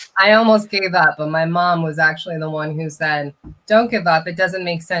I almost gave up, but my mom was actually the one who said, don't give up. It doesn't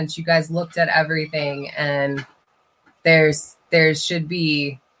make sense. You guys looked at everything, and there should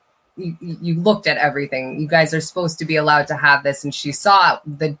be, you looked at everything. You guys are supposed to be allowed to have this. And she saw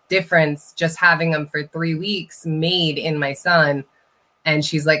the difference just having them for 3 weeks made in my son. And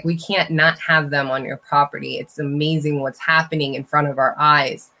she's like, we can't not have them on your property. It's amazing what's happening in front of our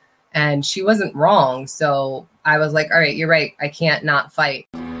eyes. And she wasn't wrong. So I was like, all right, you're right. I can't not fight.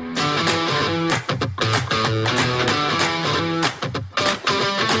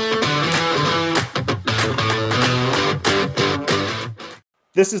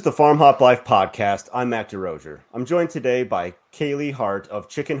 This is the Farm Hop Life podcast. I'm Matt DeRozier. I'm joined today by Kayliegh Harte of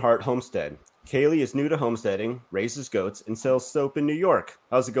Harte Homestead. Kayliegh is new to homesteading, raises goats, and sells soap in New York.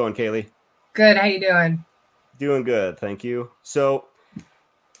 How's it going, Kayliegh? Good. How you doing? Doing good, thank you. So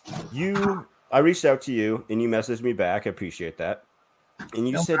I reached out to you and you messaged me back. I appreciate that. And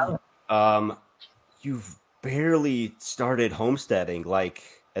you said you've barely started homesteading, like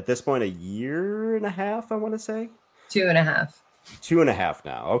at this point, 1.5 years, I want to say? 2.5. 2.5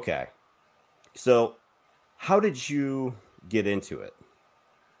 now. Okay. So how did you get into it?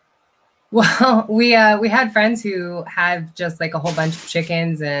 Well, we had friends who had just like a whole bunch of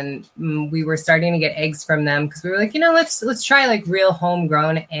chickens, and we were starting to get eggs from them because we were like, let's try like real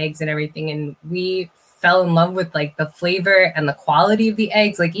homegrown eggs and everything. And we fell in love with like the flavor and the quality of the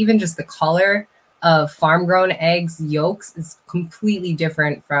eggs. Like even just the color of farm grown eggs yolks is completely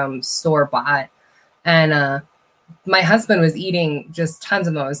different from store bought. And my husband was eating just tons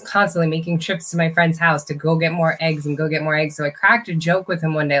of them. I was constantly making trips to my friend's house to go get more eggs. So I cracked a joke with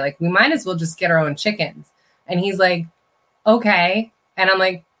him one day, like, we might as well just get our own chickens. And he's like, okay. And I'm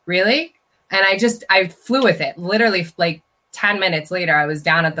like, really? And I flew with it. Literally like 10 minutes later, I was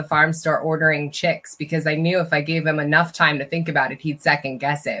down at the farm store ordering chicks because I knew if I gave him enough time to think about it, he'd second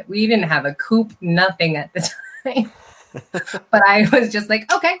guess it. We didn't have a coop, nothing at the time. But I was just like,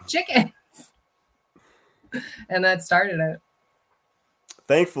 okay, chicken. And that started it.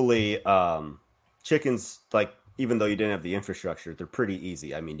 Thankfully, chickens, like, even though you didn't have the infrastructure, they're pretty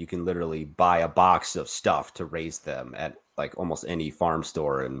easy. I mean, you can literally buy a box of stuff to raise them at like almost any farm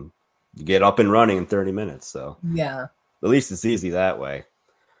store and you get up and running in 30 minutes. So yeah, at least it's easy that way.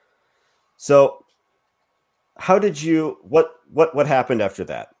 So how did you, what happened after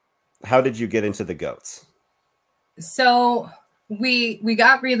that? How did you get into the goats? So we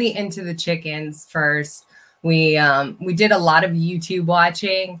got really into the chickens first. We did a lot of YouTube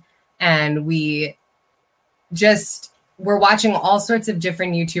watching, and we just were watching all sorts of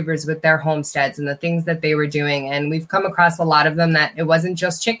different YouTubers with their homesteads and the things that they were doing. And we've come across a lot of them that it wasn't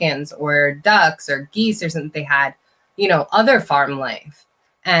just chickens or ducks or geese or something. They had, other farm life.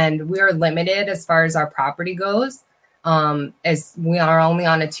 And we are limited as far as our property goes, as we are only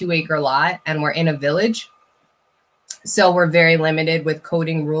on a 2-acre lot and we're in a village. So we're very limited with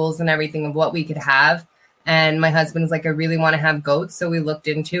coding rules and everything of what we could have. And my husband's like, I really want to have goats. So we looked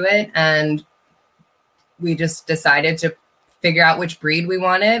into it and we just decided to figure out which breed we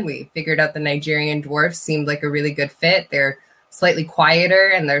wanted. We figured out the Nigerian dwarfs seemed like a really good fit. They're slightly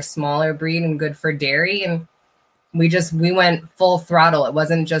quieter and they're smaller breed and good for dairy. And we went full throttle. It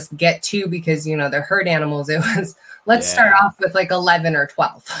wasn't just get 2 because, they're herd animals. It was, let's start off with like 11 or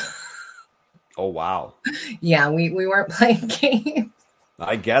 12. Oh, wow. Yeah, we weren't playing games.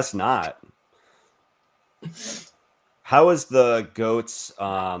 I guess not. How is the goats?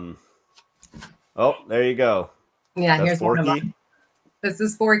 Oh, there you go. Yeah, that's here's Forky. One of them. This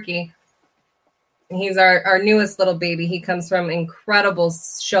is Forky. He's our newest little baby. He comes from incredible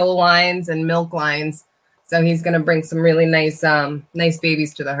show lines and milk lines. So he's going to bring some really nice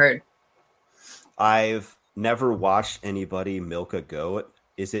babies to the herd. I've never watched anybody milk a goat.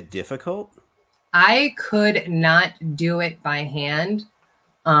 Is it difficult? I could not do it by hand.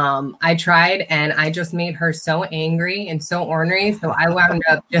 I tried and I just made her so angry and so ornery. So I wound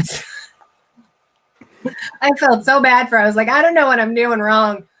up just, I felt so bad for her. I was like, I don't know what I'm doing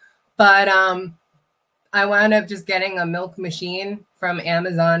wrong. But I wound up just getting a milk machine from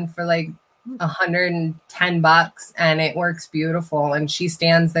Amazon for like $110 and it works beautiful. And she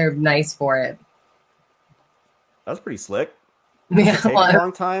stands there nice for it. That's pretty slick. Does it take a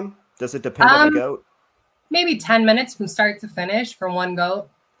long time? Does it depend on the goat? Maybe 10 minutes from start to finish for one goat.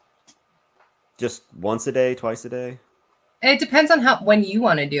 Just once a day, twice a day? It depends on when you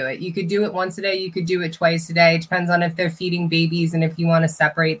want to do it. You could do it once a day. You could do it twice a day. It depends on if they're feeding babies and if you want to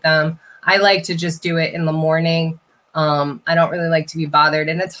separate them. I like to just do it in the morning. I don't really like to be bothered.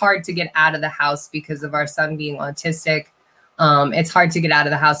 And it's hard to get out of the house because of our son being autistic. It's hard to get out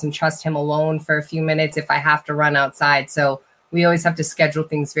of the house and trust him alone for a few minutes if I have to run outside. So we always have to schedule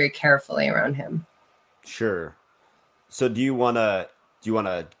things very carefully around him. Sure. So do you want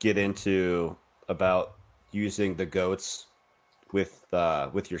to get into about using the goats with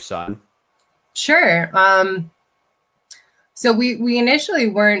your son? Sure. So we initially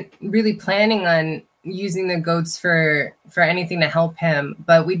weren't really planning on using the goats for anything to help him,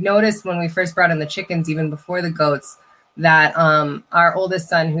 but we noticed when we first brought in the chickens, even before the goats, that our oldest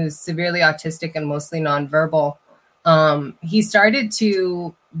son, who's severely autistic and mostly nonverbal, he started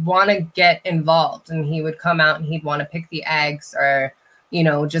to want to get involved, and he would come out and he'd want to pick the eggs, or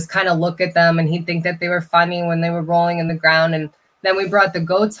just kind of look at them, and he'd think that they were funny when they were rolling in the ground. And then we brought the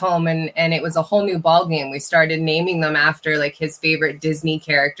goats home, and it was a whole new ball game. We started naming them after like his favorite Disney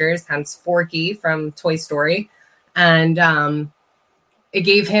characters, hence Forky from Toy Story. And it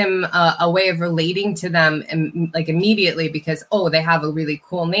gave him a way of relating to them like immediately, because, they have a really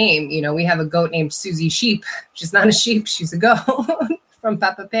cool name. We have a goat named Susie Sheep. She's not a sheep, she's a goat from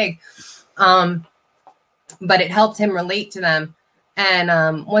Peppa Pig. But it helped him relate to them.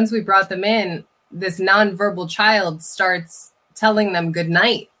 And once we brought them in, this nonverbal child starts telling them good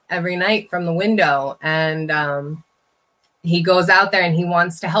night every night from the window. And he goes out there and he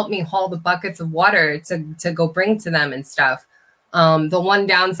wants to help me haul the buckets of water to go bring to them and stuff. The one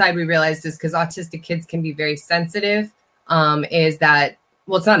downside we realized is, because autistic kids can be very sensitive, is that,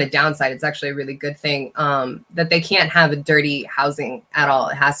 well, it's not a downside, it's actually a really good thing, that they can't have a dirty housing at all.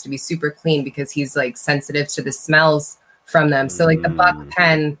 It has to be super clean, because he's like sensitive to the smells from them. So like the buck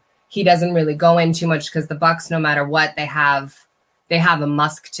pen, he doesn't really go in too much, because the bucks, no matter what, they have a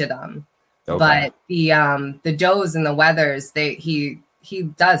musk to them. Okay. But the does and the wethers,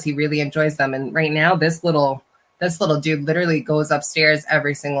 he really enjoys them. And right now, this little dude literally goes upstairs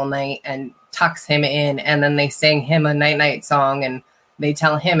every single night and tucks him in, and then they sing him a night song, and they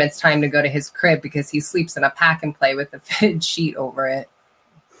tell him it's time to go to his crib, because he sleeps in a pack and play with the fitted sheet over it.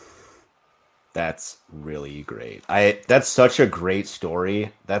 That's really great. That's such a great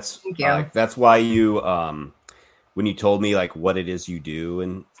story. That's why you when you told me like what it is you do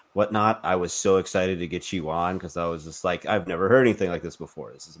and whatnot, I was so excited to get you on, because I was just like, I've never heard anything like this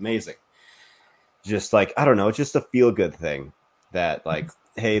before. This is amazing. Just like, I don't know, just a feel good thing that like,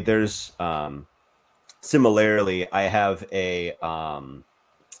 hey, there's similarly, I have a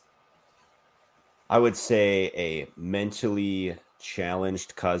I would say a mentally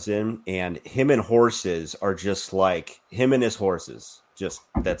challenged cousin, and him and horses are just like him and his horses. Just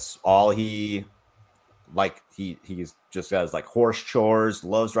that's all he like. He's just has like horse chores,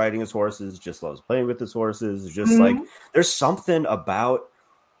 loves riding his horses, just loves playing with his horses. Just like there's something about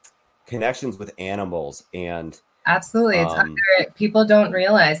connections with animals. And absolutely, it's people don't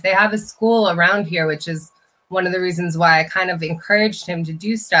realize they have a school around here, which is one of the reasons why I kind of encouraged him to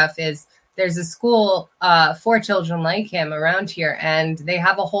do stuff. Is there's a school for children like him around here, and they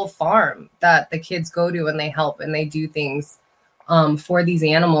have a whole farm that the kids go to, and they help and they do things for these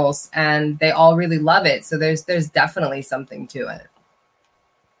animals, and they all really love it. So there's definitely something to it.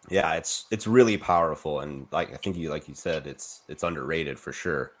 Yeah, it's really powerful, and like I think you said, it's underrated for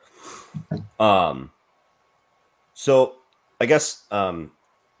sure. So I guess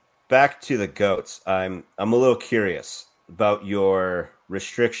back to the goats. I'm a little curious about your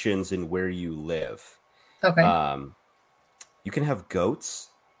restrictions in where you live. Okay. You can have goats,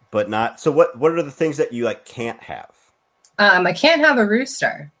 but not. So what are the things that you like can't have? I can't have a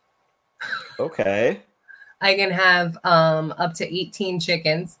rooster. Okay. I can have up to 18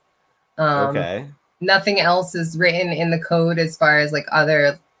 chickens. Okay. Nothing else is written in the code as far as like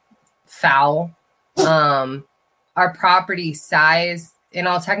other fowl. Our property size, in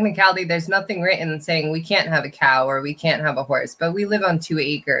all technicality, there's nothing written saying we can't have a cow or we can't have a horse, but we live on 2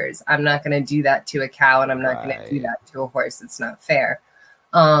 acres. I'm not going to do that to a cow, and I'm not going to do that to a horse. It's not fair.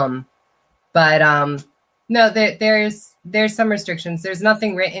 No, there's some restrictions. There's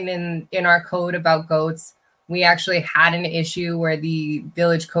nothing written in our code about goats. We actually had an issue where the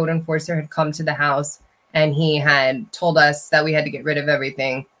village code enforcer had come to the house, and he had told us that we had to get rid of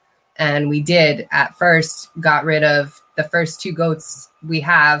everything. And we did at first, got rid of the first 2 goats we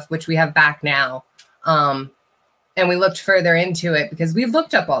have, which we have back now. And we looked further into it because we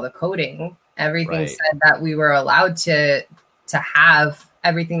looked up all the coding. Everything said that we were allowed to have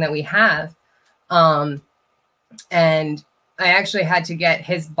everything that we have. And I actually had to get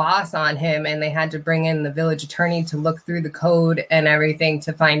his boss on him, and they had to bring in the village attorney to look through the code and everything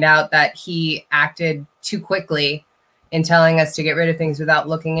to find out that he acted too quickly in telling us to get rid of things without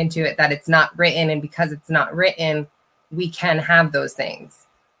looking into it, that it's not written. And because it's not written, we can have those things.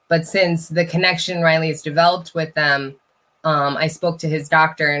 But since the connection Riley has developed with them, I spoke to his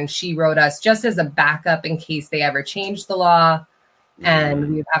doctor, and she wrote us just as a backup in case they ever changed the law and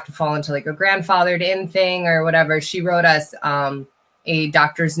we would have to fall into like a grandfathered in thing or whatever. She wrote us a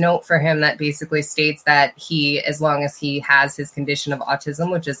doctor's note for him that basically states that he, as long as he has his condition of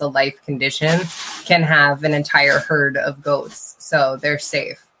autism, which is a life condition, can have an entire herd of goats. So they're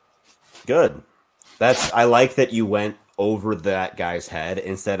safe. Good. I like that you went over that guy's head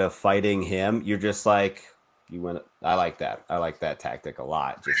instead of fighting him. You're just like, I like that. I like that tactic a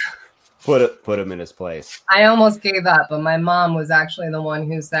lot. Just put him in his place. I almost gave up, but my mom was actually the one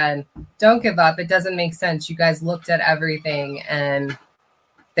who said, don't give up. It doesn't make sense. You guys looked at everything, and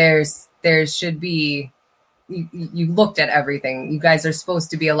there should be, you looked at everything. You guys are supposed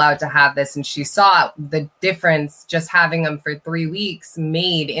to be allowed to have this. And she saw the difference just having them for 3 weeks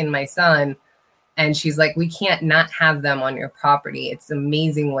made in my son. And she's like, we can't not have them on your property. It's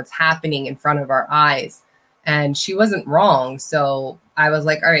amazing what's happening in front of our eyes. And she wasn't wrong. So I was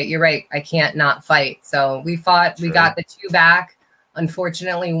like, all right, you're right. I can't not fight. So we fought. Sure. We got the 2 back.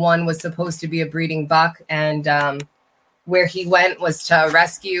 Unfortunately, one was supposed to be a breeding buck. And where he went was to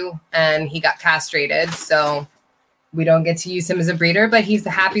rescue, and he got castrated. So we don't get to use him as a breeder, but he's a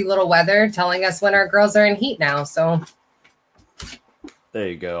happy little wether telling us when our girls are in heat now. So there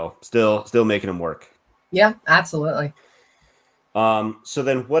you go. Still making them work. Yeah, absolutely. So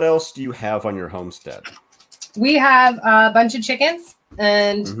then what else do you have on your homestead? We have a bunch of chickens,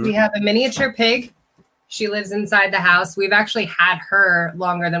 and we have a miniature pig. She lives inside the house. We've actually had her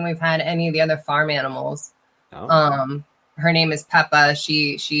longer than we've had any of the other farm animals. Oh. Her name is Peppa.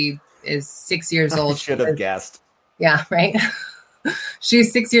 She is 6 years old. Should have guessed. Yeah, right.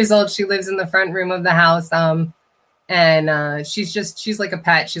 She's 6 years old. She lives in the front room of the house. And she's like a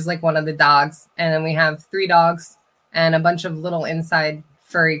pet. She's like one of the dogs. And then we have 3 dogs and a bunch of little inside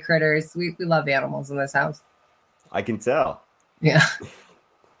furry critters. We love animals in this house. I can tell. Yeah.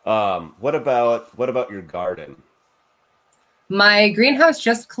 What about your garden? My greenhouse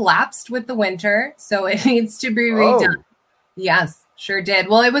just collapsed with the winter, so it needs to be redone. Oh. Yes, sure did.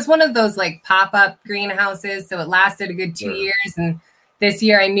 Well, it was one of those like pop-up greenhouses, so it lasted a good 2 years. And this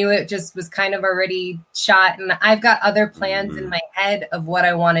year I knew it just was kind of already shot. And I've got other plans in my head of what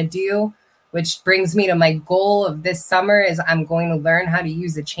I want to do, which brings me to my goal of this summer is I'm going to learn how to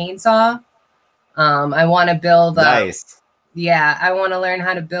use a chainsaw. I want to build nice. I want to learn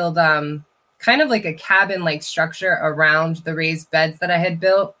how to build kind of like a cabin-like structure around the raised beds that I had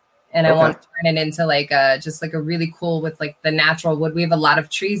built. And I want to turn it into like just like a really cool with like the natural wood. We have a lot of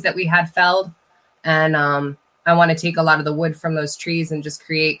trees that we had felled. And I want to take a lot of the wood from those trees and just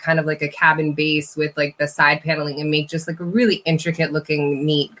create kind of like a cabin base with like the side paneling and make just like a really intricate looking,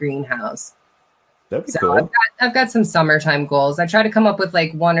 neat greenhouse. That'd be cool. I've got some summertime goals. I try to come up with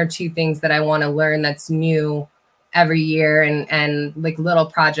like 1 or 2 things that I want to learn that's new every year and like little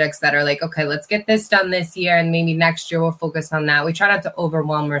projects that are like, okay, let's get this done this year. And maybe next year we'll focus on that. We try not to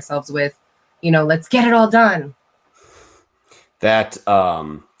overwhelm ourselves with, let's get it all done. That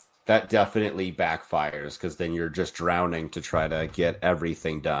definitely backfires because then you're just drowning to try to get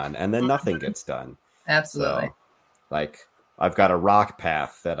everything done and then nothing gets done. Absolutely. So, like I've got a rock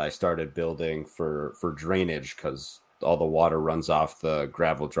path that I started building for drainage because all the water runs off the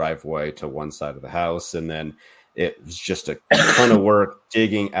gravel driveway to one side of the house. And then it was just a ton of work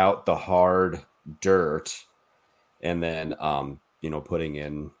digging out the hard dirt and then, putting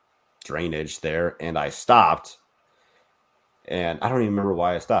in drainage there. And I stopped. And I don't even remember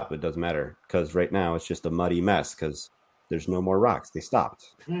why I stopped. It doesn't matter because right now it's just a muddy mess because there's no more rocks. They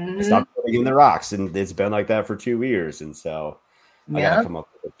stopped. I stopped putting in the rocks, and it's been like that for 2 years. And so I got to come up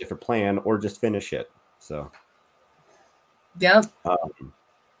with a different plan or just finish it. So, yeah.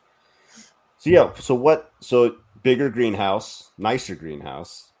 So bigger greenhouse, nicer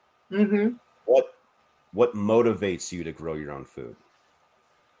greenhouse. Mm-hmm. What motivates you to grow your own food?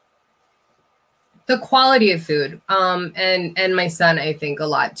 The quality of food, and my son, I think a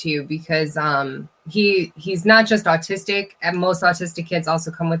lot too, because he's not just autistic, and most autistic kids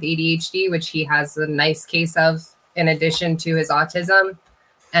also come with ADHD, which he has a nice case of in addition to his autism.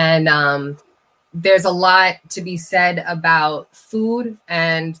 And there's a lot to be said about food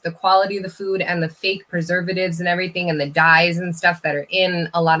and the quality of the food and the fake preservatives and everything and the dyes and stuff that are in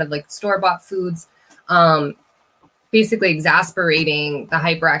a lot of like store-bought foods. Basically exasperating the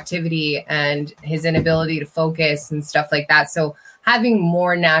hyperactivity and his inability to focus and stuff like that. So having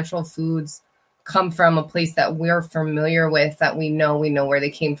more natural foods come from a place that we're familiar with, that we know where they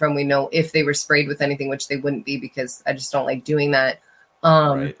came from. We know if they were sprayed with anything, which they wouldn't be because I just don't like doing that.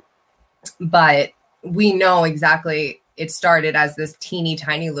 Right. But we know exactly it started as this teeny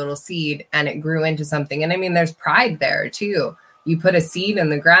tiny little seed and it grew into something. And I mean, there's pride there too. You put a seed in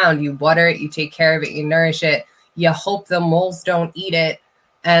the ground, you water it, you take care of it, you nourish it, you hope the moles don't eat it.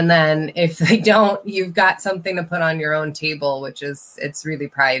 And then if they don't, you've got something to put on your own table, which is, it's really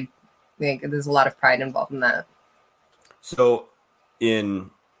pride. I think there's a lot of pride involved in that. So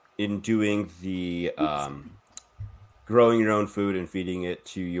in doing the growing your own food and feeding it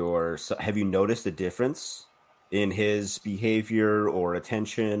to your, have you noticed a difference in his behavior or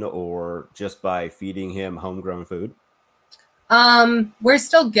attention, or just by feeding him homegrown food? We're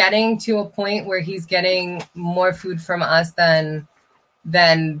still getting to a point where he's getting more food from us than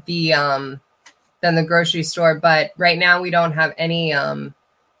the grocery store. But right now we don't have any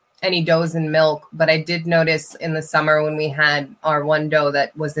does in milk. But I did notice in the summer when we had our one doe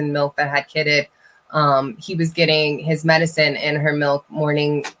that was in milk that had kidded, he was getting his medicine in her milk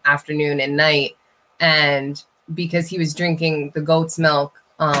morning, afternoon, and night. And because he was drinking the goat's milk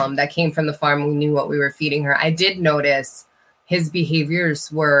that came from the farm, we knew what we were feeding her. I did notice his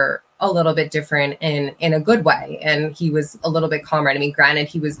behaviors were a little bit different in a good way. And he was a little bit calmer. I mean, granted,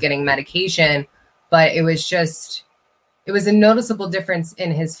 he was getting medication, but it was a noticeable difference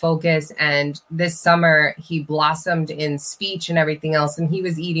in his focus. And this summer he blossomed in speech and everything else. And he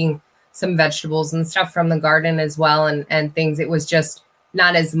was eating some vegetables and stuff from the garden as well. And things, it was just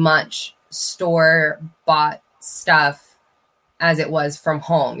not as much store bought stuff as it was from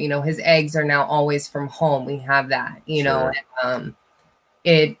home. You know, his eggs are now always from home. We have that, you know,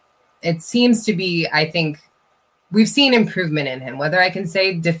 it seems to be, I think we've seen improvement in him. Whether I can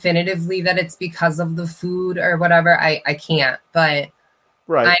say definitively that it's because of the food or whatever, I can't, but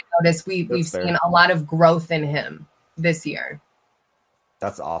I noticed we've seen a lot of growth in him this year.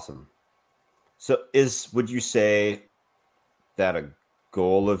 That's awesome. So would you say that a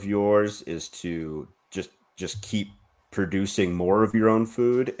goal of yours is to just keep producing more of your own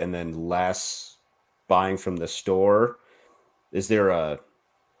food and then less buying from the store? Is there a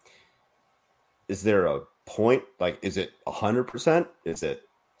point? Like, is it 100%? Is it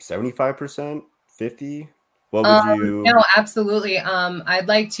 75%? 50%? What would you? No, absolutely. I'd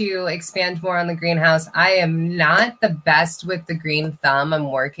like to expand more on the greenhouse. I am not the best with the green thumb.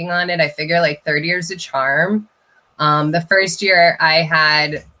 I'm working on it. I figure like 30 years a charm. The first year I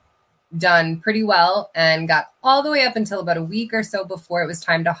had done pretty well and got all the way up until about a week or so before it was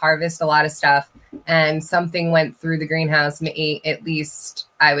time to harvest a lot of stuff. And something went through the greenhouse and ate at least,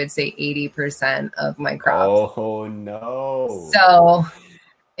 I would say, 80% of my crops. Oh, no. So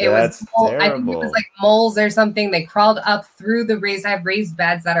That's terrible. I think it was like moles or something. They crawled up through the raised. I have raised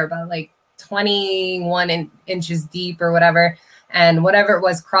beds that are about like 21 inches deep or whatever. And whatever it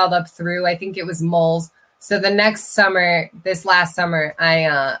was crawled up through, I think it was moles. So the next summer, this last summer,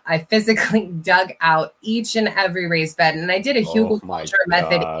 I physically dug out each and every raised bed, and I did a hugelkultur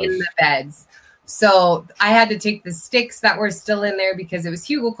method in the beds. So I had to take the sticks that were still in there because it was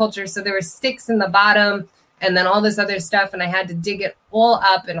hugelkultur. So there were sticks in the bottom and then all this other stuff, and I had to dig it all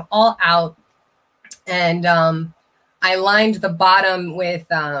up and all out. And I lined the bottom with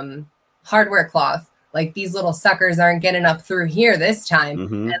hardware cloth. Like, these little suckers aren't getting up through here this time.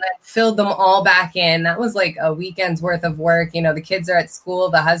 Mm-hmm. And then filled them all back in. That was like a weekend's worth of work. You know, the kids are at school,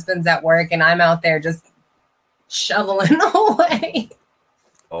 the husband's at work, and I'm out there just shoveling away.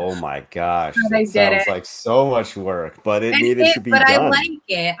 Oh my gosh. That sounds like so much work, but it needed to be done. But I like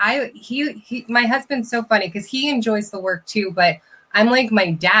it. My husband's so funny because he enjoys the work too, but I'm like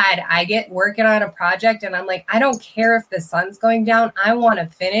my dad. I get working on a project and I'm like, I don't care if the sun's going down. I want to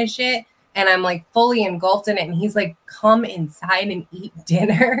finish it. And I'm like fully engulfed in it. And he's like, come inside and eat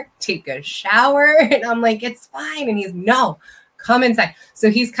dinner, take a shower. And I'm like, it's fine. And he's, no, come inside. So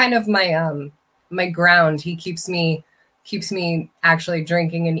he's kind of my ground. He keeps me actually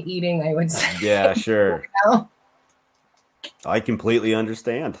drinking and eating, I would say. Yeah, sure. You know? I completely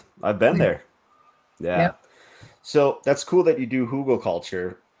understand. I've been there. Yeah. Yep. So that's cool that you do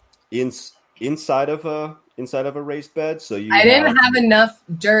hugelkultur inside of a raised bed. So I didn't have enough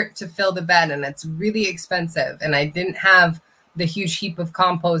dirt to fill the bed, and it's really expensive. And I didn't have the huge heap of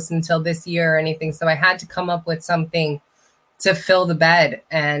compost until this year or anything. So I had to come up with something to fill the bed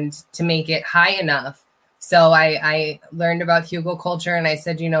and to make it high enough. So I learned about hugelkultur, and I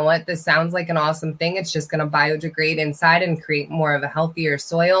said, you know what, this sounds like an awesome thing. It's just going to biodegrade inside and create more of a healthier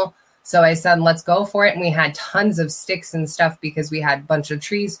soil. So I said, let's go for it. And we had tons of sticks and stuff because we had a bunch of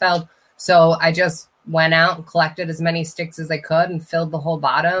trees felled. So I just went out and collected as many sticks as I could and filled the whole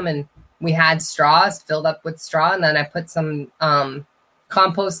bottom. And we had straws filled up with straw. And then I put some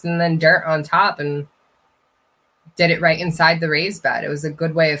compost and then dirt on top and did it right inside the raised bed. It was a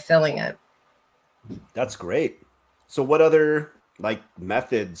good way of filling it. That's great. So what other like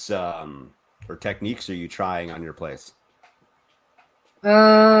methods or techniques are you trying on your place?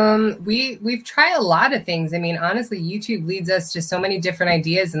 We've tried a lot of things. I mean, honestly, YouTube leads us to so many different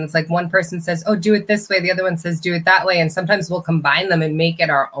ideas, and it's like one person says, "Oh, do it this way," the other one says, "Do it that way," and sometimes we'll combine them and make it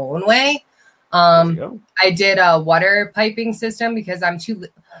our own way. There you go. I did a water piping system because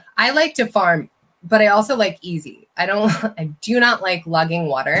I like to farm, but I also like easy. I do not like lugging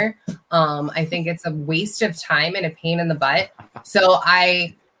water. I think it's a waste of time and a pain in the butt. So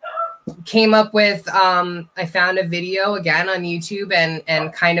I came up with, I found a video again on YouTube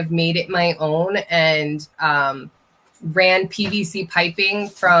and kind of made it my own and ran PVC piping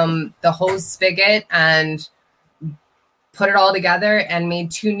from the hose spigot and put it all together and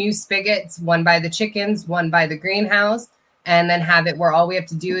made 2 new spigots, one by the chickens, one by the greenhouse, and then have it where all we have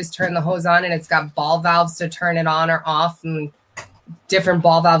to do is turn the hose on, and it's got ball valves to turn it on or off, and different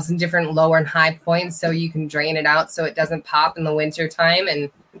ball valves in different lower and high points so you can drain it out so it doesn't pop in the winter time. And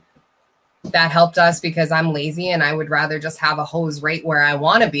that helped us because I'm lazy and I would rather just have a hose right where I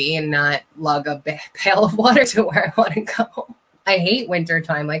want to be and not lug a pail of water to where I want to go. I hate winter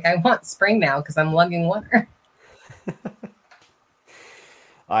time. Like, I want spring now because I'm lugging water.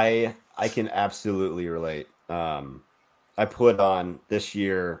 I can absolutely relate. I put on this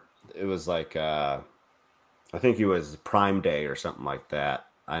year, it was like I think it was Prime Day or something like that,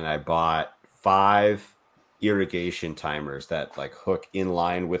 and I bought 5 irrigation timers that like hook in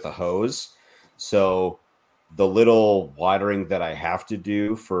line with a hose. So the little watering that I have to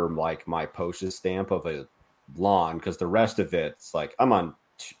do for like my postage stamp of a lawn, because the rest of it's like I'm on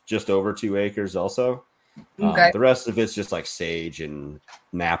just over 2 acres also. Okay. The rest of it's just like sage and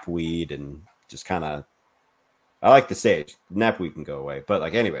knapweed and just kind of, I like the sage. Knapweed can go away, but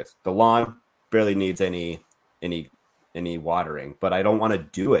like anyways, the lawn barely needs any watering, but I don't want to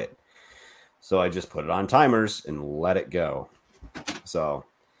do it. So I just put it on timers and let it go. So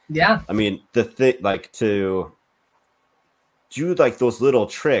yeah, I mean, the thing, like, to do like those little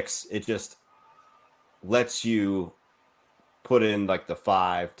tricks, it just lets you put in like the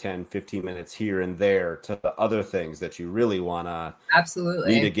 5, 10, 15 minutes here and there to the other things that you really want to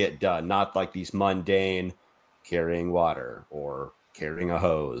absolutely need to get done. Not like these mundane carrying water or carrying a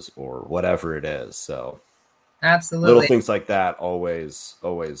hose or whatever it is. So absolutely little things like that always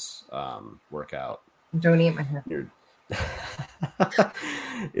work out. Don't eat my hair.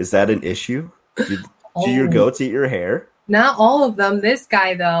 Is that an issue? Do your goats eat your hair? Not all of them. This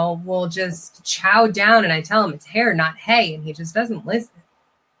guy, though, will just chow down, and I tell him it's hair, not hay, and he just doesn't listen.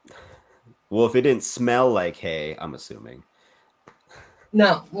 Well, if it didn't smell like hay, I'm assuming.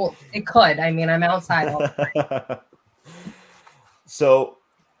 No, well, it could. I mean, I'm outside all the time. So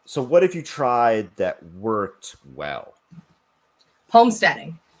what have you tried that worked well?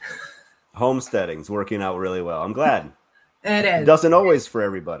 Homesteading. Homesteading's working out really well. I'm glad. It is. It doesn't always for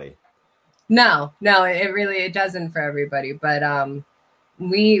everybody. No, it doesn't for everybody. But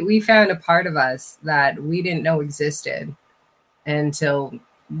we found a part of us that we didn't know existed until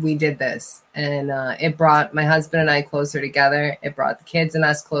we did this. And it brought my husband and I closer together. It brought the kids and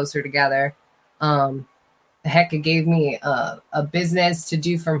us closer together. Heck, it gave me a business to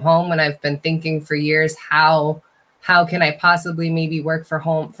do from home when I've been thinking for years, how can I possibly maybe work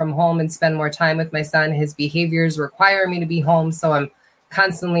from home and spend more time with my son? His behaviors require me to be home. So I'm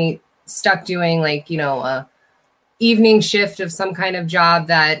constantly stuck doing like, a evening shift of some kind of job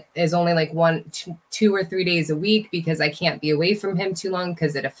that is only like 2 or 3 days a week because I can't be away from him too long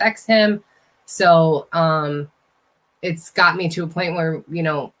because it affects him. So it's got me to a point where,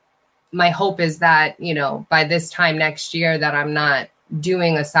 my hope is that, by this time next year that I'm not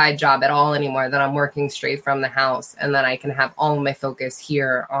doing a side job at all anymore, that I'm working straight from the house and that I can have all of my focus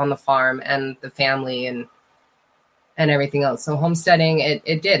here on the farm and the family and everything else. So homesteading,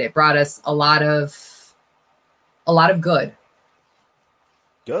 it brought us a lot of good.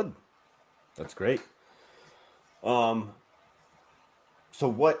 Good. That's great. So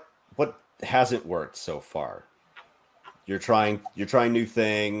what hasn't worked so far? You're trying new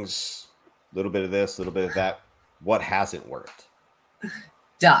things, a little bit of this, a little bit of that. What hasn't worked?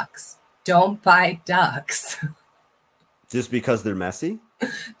 Ducks. Don't buy ducks. Just because they're messy?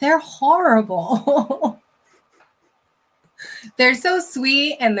 They're horrible. They're so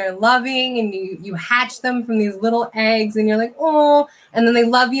sweet and they're loving, and you hatch them from these little eggs and you're like, oh, and then they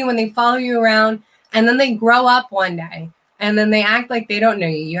love you and they follow you around, and then they grow up one day and then they act like they don't know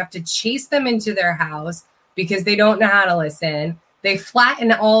you. You have to chase them into their house because they don't know how to listen. They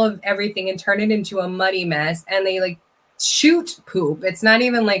flatten all of everything and turn it into a muddy mess, and they like shoot poop. It's not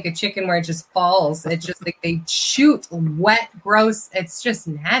even like a chicken where it just falls. It's just like they shoot wet, gross. It's just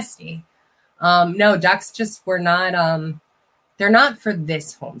nasty. No, ducks just were not, they're not for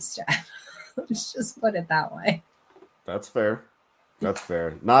this homestead. Let's just put it that way. That's fair. That's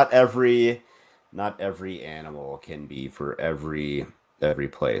fair. Not every animal can be for every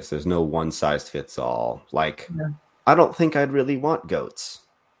place. There's no one size fits all. Like, Yeah. I don't think I'd really want goats.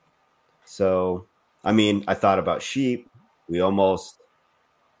 So, I mean, I thought about sheep. We almost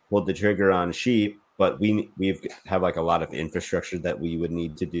pulled the trigger on sheep, but we've have like a lot of infrastructure that we would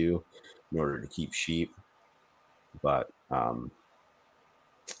need to do in order to keep sheep. But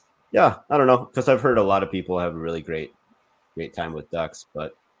yeah, I don't know, because I've heard a lot of people have a really great time with ducks,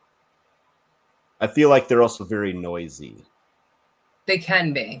 but I feel like they're also very noisy. They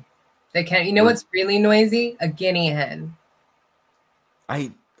can be. They can. You know what's really noisy? A guinea hen.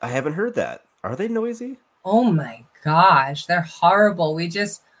 I haven't heard that. Are they noisy? Oh my gosh, they're horrible.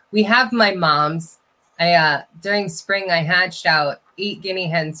 We have my mom's. During spring I hatched out 8 guinea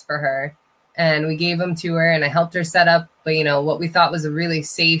hens for her, and we gave them to her, and I helped her set up, what we thought was a really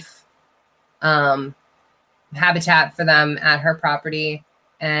safe habitat for them at her property,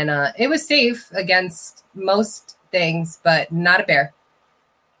 and it was safe against most things, but not a bear.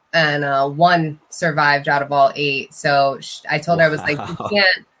 And one survived out of all 8. So I told her, I was like,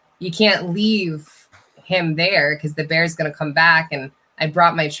 you can't leave him there because the bear's going to come back. And I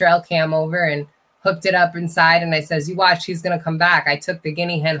brought my trail cam over and hooked it up inside. And I says, you watch, he's going to come back. I took the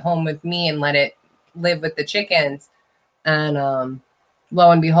guinea hen home with me and let it live with the chickens. And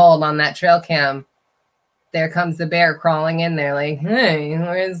lo and behold, on that trail cam, there comes the bear crawling in there like, hey,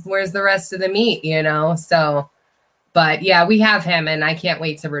 where's the rest of the meat, So, but yeah, we have him, and I can't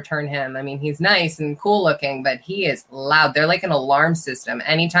wait to return him. I mean, he's nice and cool looking, but he is loud. They're like an alarm system.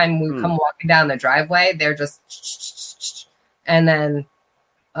 Anytime we come walking down the driveway, they're just, and then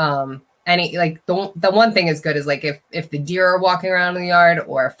the one thing is good is like if the deer are walking around in the yard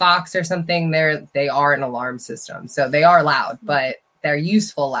or a fox or something, they are an alarm system. So they are loud, but they're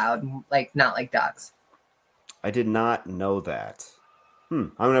useful loud, like not like ducks. I did not know that.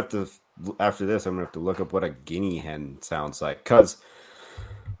 I'm gonna have to, after this, I'm gonna have to look up what a guinea hen sounds like, because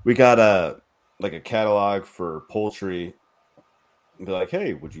we got a catalog for poultry. And be like,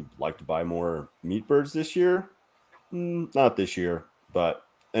 hey, would you like to buy more meat birds this year? Not this year,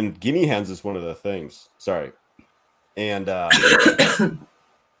 and guinea hens is one of the things. Sorry, and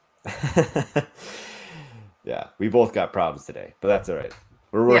yeah, we both got problems today, but that's all right.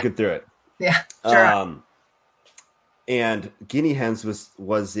 We're working through it. Yeah, sure. And guinea hens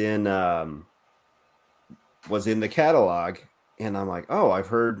was in the catalog, and I'm like, oh, I've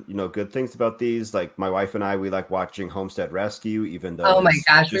heard good things about these. Like my wife and I, we like watching Homestead Rescue, even though oh my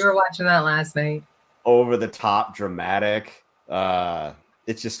gosh, we were watching that last night. Over the top dramatic.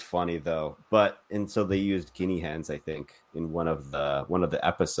 It's just funny though. And so they used guinea hens, I think, in one of the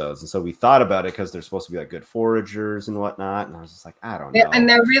episodes. And so we thought about it because they're supposed to be like good foragers and whatnot. And I was just like, I don't know. And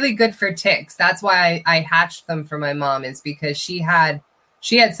they're really good for ticks. That's why I hatched them for my mom, is because she had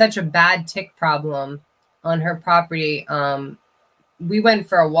such a bad tick problem on her property. We went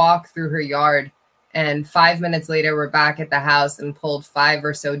for a walk through her yard, and 5 minutes later we're back at the house and pulled 5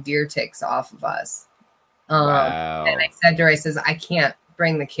 or so deer ticks off of us. Wow. And I said to her, I says, I can't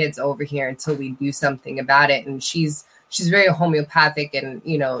bring the kids over here until we do something about it. And she's very homeopathic, and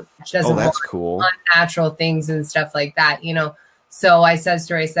she doesn't that's want cool unnatural things and stuff like that. So I says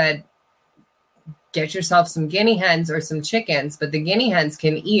to her, I said, get yourself some guinea hens or some chickens, but the guinea hens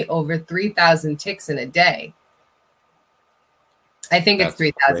can eat over 3,000 ticks in a day. I think it's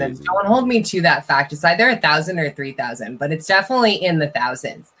 3,000. Don't hold me to that fact. It's either 1,000 or 3,000, but it's definitely in the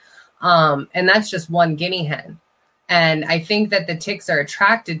thousands. And that's just one guinea hen. And I think that the ticks are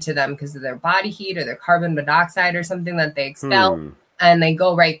attracted to them because of their body heat or their carbon monoxide or something that they expel. And they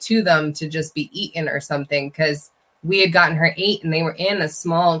go right to them to just be eaten or something, because we had gotten her 8 and they were in a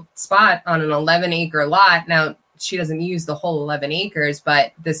small spot on an 11-acre lot. Now, she doesn't use the whole 11 acres,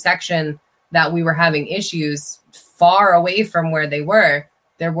 but the section that we were having issues far away from where they were,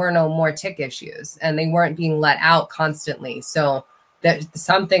 there were no more tick issues, and they weren't being let out constantly. So that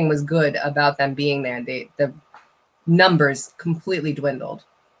something was good about them being there. The numbers completely dwindled.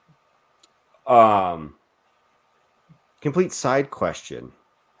 Complete side question.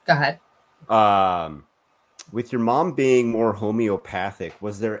 Go ahead. With your mom being more homeopathic,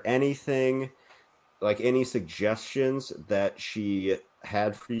 was there anything, like any suggestions that she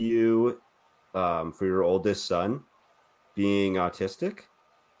had for you for your oldest son being autistic?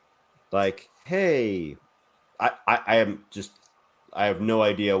 Like, hey, I have no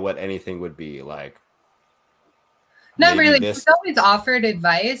idea what anything would be like. Not really. She's always offered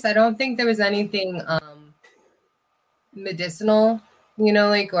advice. I don't think there was anything medicinal,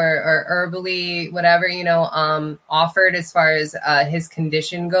 like, or herbally, whatever, offered as far as his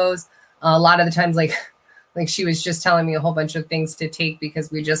condition goes. A lot of the times, like she was just telling me a whole bunch of things to take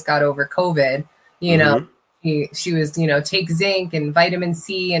because we just got over COVID, she was, take zinc and vitamin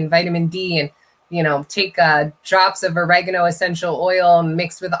C and vitamin D and, take drops of oregano essential oil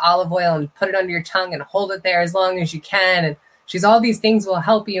mixed with olive oil and put it under your tongue and hold it there as long as you can. And she's, all these things will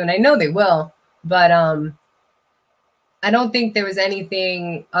help you. And I know they will, but I don't think there was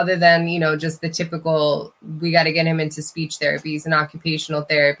anything other than, just the typical, we got to get him into speech therapies and occupational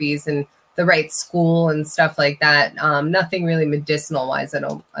therapies and the right school and stuff like that. Nothing really medicinal wise. I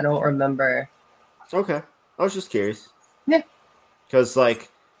don't remember. Okay. I was just curious. Yeah. Because, like,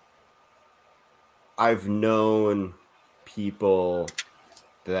 I've known people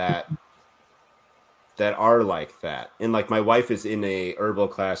that are like that. And, like, my wife is in a herbal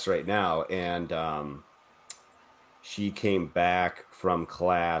class right now, and she came back from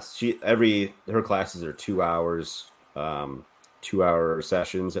class. Her classes are 2 hours, 2-hour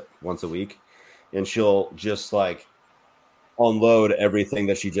sessions once a week. And she'll just, like, unload everything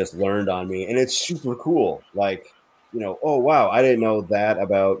that she just learned on me, and it's super cool. Like, oh wow, I didn't know that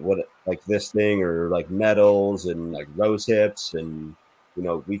about what, like, this thing, or like nettles and like rose hips, and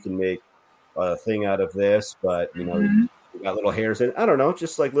we can make a thing out of this, but we got little hairs in it. I don't know,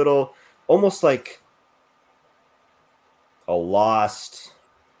 just like little, almost like it's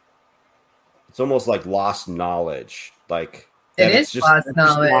almost like lost knowledge, like it is just lost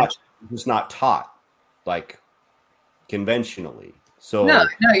knowledge. It's not taught like conventionally. So no,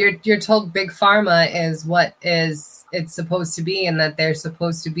 you're told big pharma is what it's supposed to be, and that they're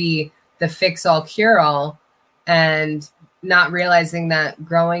supposed to be the fix all cure all, and not realizing that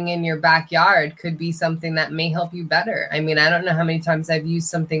growing in your backyard could be something that may help you better. I mean, I don't know how many times I've used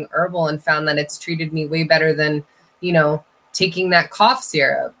something herbal and found that it's treated me way better than, taking that cough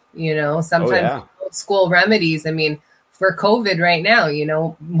syrup, sometimes old school remedies. I mean, for COVID right now,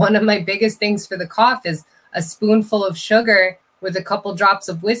 one of my biggest things for the cough is a spoonful of sugar with a couple drops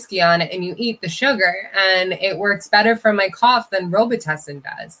of whiskey on it, and you eat the sugar, and it works better for my cough than Robitussin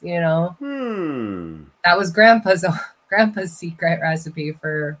does, That was grandpa's secret recipe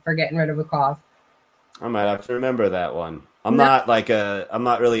for getting rid of a cough. I might have to remember that one. I'm not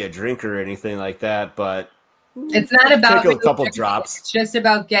really a drinker or anything like that, but it's not about take a couple drops. It's just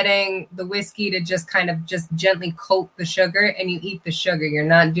about getting the whiskey to just kind of just gently coat the sugar, and you eat the sugar. You're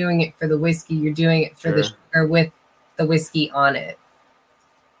not doing it for the whiskey. You're doing it for the sugar with the whiskey on it.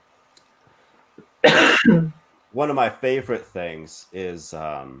 One of my favorite things is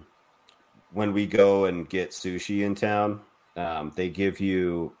when we go and get sushi in town, they give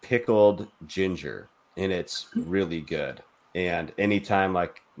you pickled ginger, and it's really good. And anytime,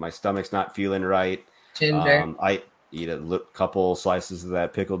 like, my stomach's not feeling right, ginger, I eat a couple slices of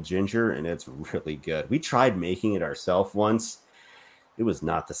that pickled ginger, and it's really good. We tried making it ourselves once. It was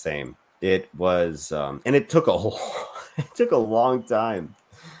not the same. It was, and it took a long time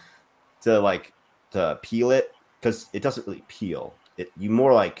to peel it, because it doesn't really peel. You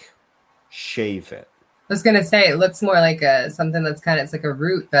more like shave it. I was gonna say it looks more like something that's it's like a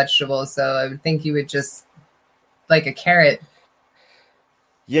root vegetable. So I would think you would just like a carrot.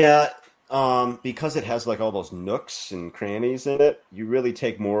 Yeah, because it has like all those nooks and crannies in it. You really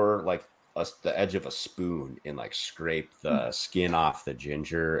take more like the edge of a spoon and like scrape the skin off the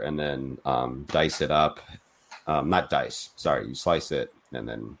ginger, and then dice it up. Not dice. Sorry, you slice it, and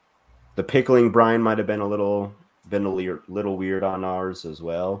then the pickling brine might have been a little weird on ours as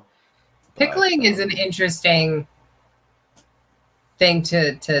well. Pickling is an interesting thing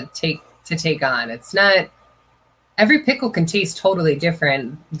to take on. It's not, every pickle can taste totally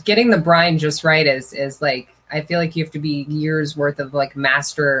different. Getting the brine just right is like, I feel like you have to be years worth of like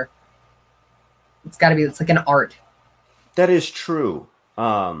master. It's like an art. That is true.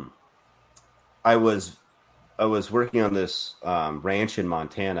 I was working on this ranch in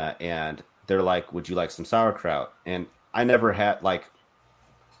Montana, and they're like, "Would you like some sauerkraut?" And I never had, like,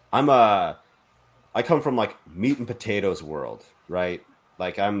 I come from like meat and potatoes world, right?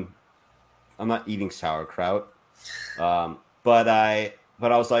 Like I'm not eating sauerkraut, but I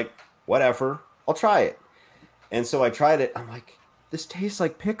was like, whatever, I'll try it. And so I tried it. I'm like, this tastes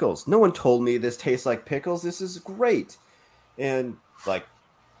like pickles. No one told me this tastes like pickles. This is great. And like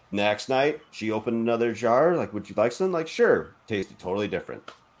next night, she opened another jar. Like, would you like some? Like, sure. Tasted totally different.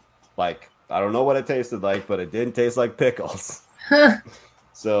 Like, I don't know what it tasted like, but it didn't taste like pickles.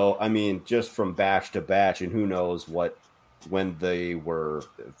 So, I mean, just from batch to batch, and who knows when they were,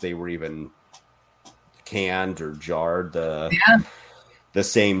 if they were even canned or jarred the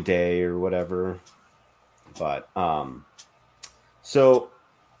same day or whatever. But, So,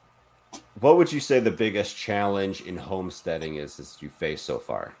 what would you say the biggest challenge in homesteading is you face so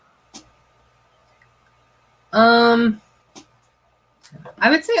far? I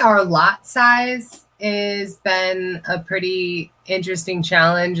would say our lot size has been a pretty interesting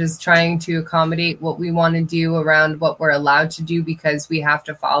challenge, is trying to accommodate what we want to do around what we're allowed to do because we have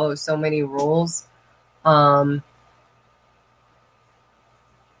to follow so many rules. Yeah,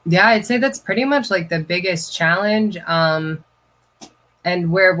 I'd say that's pretty much like the biggest challenge.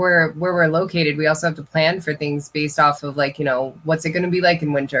 And where we're located, we also have to plan for things based off of like, what's it going to be like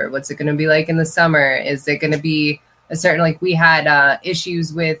in winter? What's it going to be like in the summer? Is it going to be a certain, like we had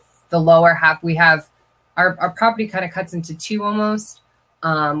issues with the lower half. We have our property kind of cuts into two almost.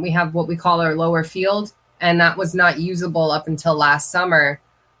 We have what we call our lower field, and that was not usable up until last summer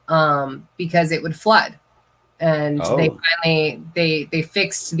because it would flood. And they finally they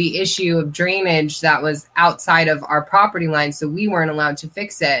fixed the issue of drainage that was outside of our property line, so we weren't allowed to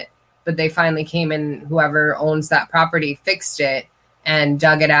fix it. But they finally came in, whoever owns that property fixed it and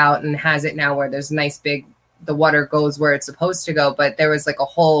dug it out and has it now where there's a nice big, the water goes where it's supposed to go. But there was like a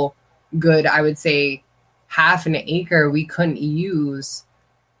whole good, I would say, half an acre we couldn't use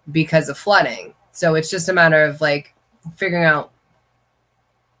because of flooding. So it's just a matter of like figuring out.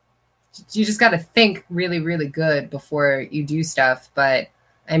 You just got to think really, really good before you do stuff. But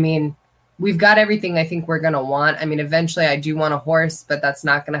I mean, we've got everything I think we're going to want. I mean, eventually I do want a horse, but that's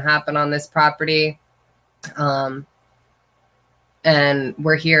not going to happen on this property. And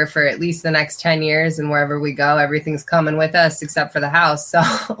we're here for at least the next 10 years, and wherever we go, everything's coming with us except for the house. So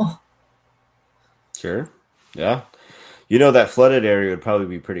sure. Yeah. That flooded area would probably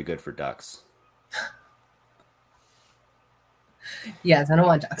be pretty good for ducks. Yes, I don't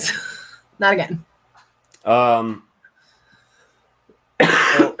want ducks. Not again. So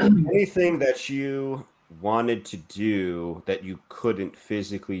anything that you wanted to do that you couldn't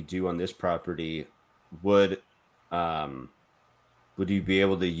physically do on this property, would you be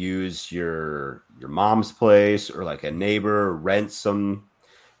able to use your mom's place or like a neighbor, rent some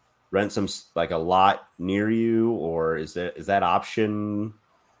like a lot near you, or is that option?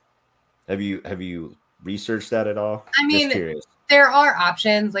 Have you researched that at all? I mean, there are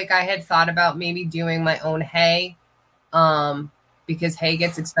options. Like I had thought about maybe doing my own hay, because hay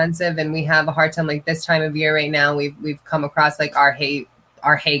gets expensive, and we have a hard time. Like this time of year right now, we've come across like our hay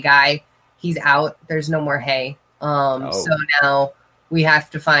guy. He's out. There's no more hay. So now we have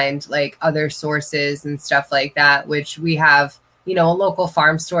to find like other sources and stuff like that, which we have, a local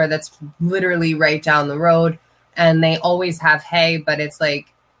farm store that's literally right down the road, and they always have hay, but it's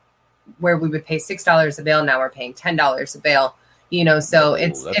like where we would pay $6 a bale. Now we're paying $10 a bale. So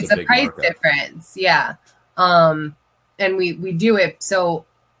it's a price difference. Yeah. And we do it. So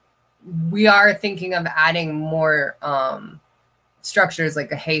we are thinking of adding more structures,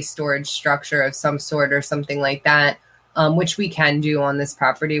 like a hay storage structure of some sort or something like that, which we can do on this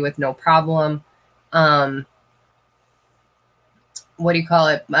property with no problem. What do you call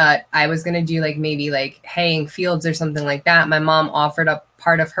it? I was going to do like maybe like haying fields or something like that. My mom offered up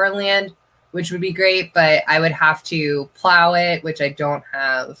part of her land, which would be great, but I would have to plow it, which I don't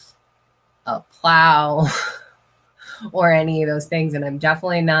have a plow or any of those things. And I'm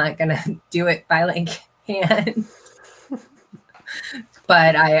definitely not going to do it by like hand,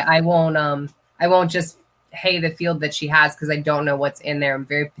 but I won't just hay the field that she has, because I don't know what's in there. I'm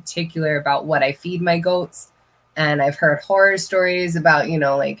very particular about what I feed my goats. And I've heard horror stories about,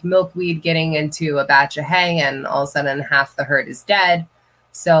 like milkweed getting into a batch of hay and all of a sudden half the herd is dead.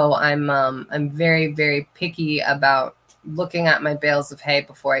 So I'm very, very picky about looking at my bales of hay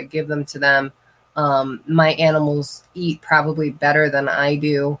before I give them to them. My animals eat probably better than I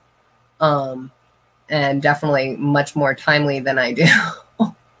do, and definitely much more timely than I do.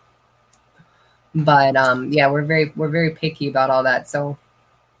 But yeah, we're very picky about all that. So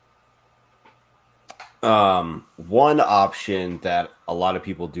one option that a lot of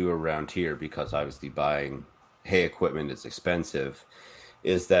people do around here, because obviously buying hay equipment is expensive,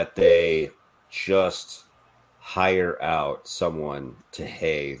 is that they just hire out someone to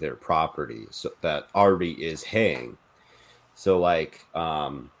hay their property, so that already is haying. So like,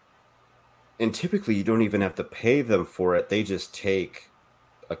 and typically you don't even have to pay them for it. They just take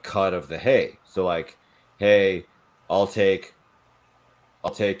a cut of the hay. So like, hey, I'll take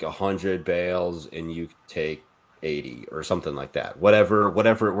 100 bales and you take 80 or something like that. Whatever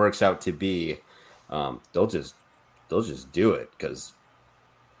it works out to be, they'll just do it because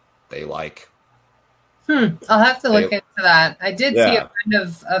they like. I'll have to look into that. I did see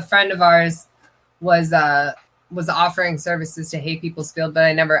a friend of ours was offering services to hay people's field, but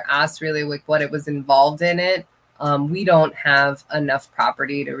I never asked really like what it was involved in it. We don't have enough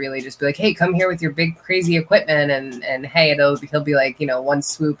property to really just be like, hey, come here with your big crazy equipment, and hey, he'll be like, one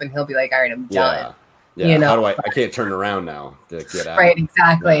swoop, and he'll be like, all right, I'm done. Yeah. How do I can't turn around now to get out. Right,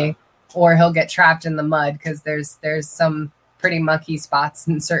 exactly. Yeah. Or he'll get trapped in the mud because there's some pretty mucky spots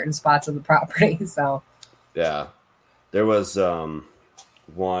in certain spots of the property. So yeah, there was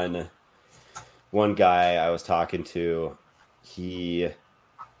one guy I was talking to. He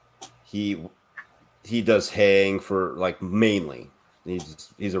does haying for like mainly.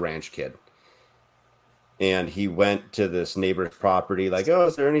 He's a ranch kid. And he went to this neighbor's property, like, oh,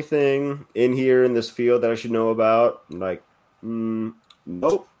 is there anything in here in this field that I should know about? I'm like,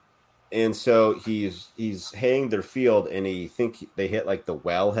 nope. And so he's haying their field, and they hit like the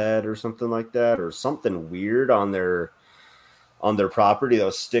wellhead or something like that, or something weird on their property that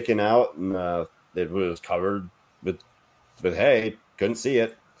was sticking out, and it was covered with hay. Couldn't see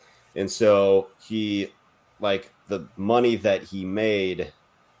it, and so he, like, the money that he made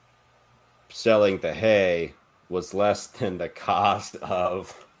selling the hay was less than the cost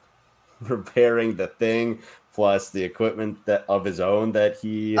of repairing the thing, plus the equipment of his own that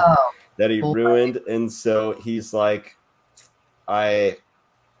he ruined. And so he's like, I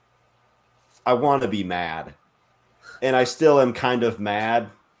want to be mad, and I still am kind of mad,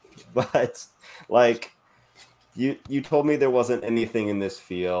 but like, you told me there wasn't anything in this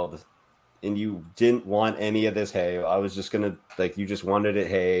field, and you didn't want any of this hay. I was just gonna, like, you just wanted it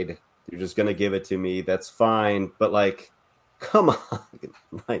hayed. You're just going to give it to me. That's fine. But, like, come on.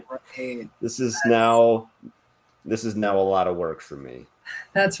 Like, this is now a lot of work for me.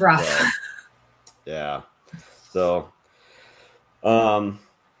 That's rough. So, yeah. So,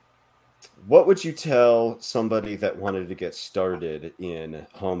 what would you tell somebody that wanted to get started in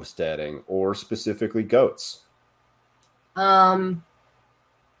homesteading, or specifically goats? I'd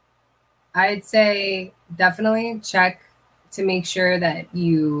say definitely check to make sure that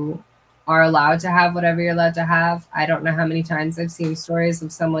you are allowed to have whatever you're allowed to have. I don't know how many times I've seen stories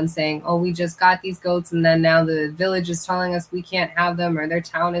of someone saying, oh, we just got these goats, and then now the village is telling us we can't have them, or their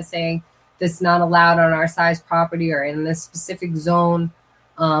town is saying this is not allowed on our size property or in this specific zone.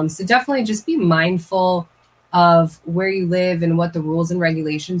 So definitely just be mindful of where you live and what the rules and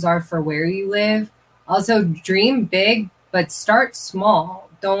regulations are for where you live. Also, dream big, but start small.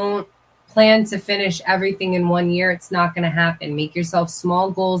 Don't plan to finish everything in 1 year. It's not going to happen. Make yourself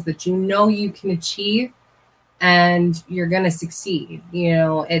small goals that you can achieve, and you're going to succeed.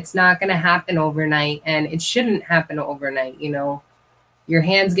 It's not going to happen overnight, and it shouldn't happen overnight. Your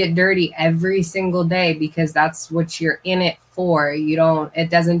hands get dirty every single day because that's what you're in it for. It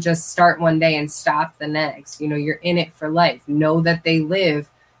doesn't just start one day and stop the next. You're in it for life. Know that they live,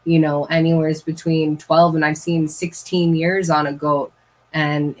 anywhere between 12 and I've seen 16 years on a goat.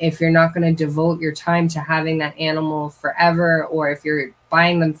 And if you're not going to devote your time to having that animal forever, or if you're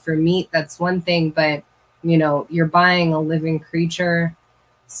buying them for meat, that's one thing, but you're buying a living creature.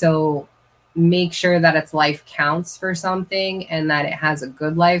 So make sure that its life counts for something and that it has a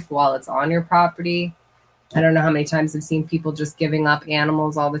good life while it's on your property. I don't know how many times I've seen people just giving up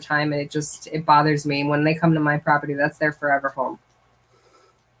animals all the time, and it bothers me. When they come to my property, that's their forever home.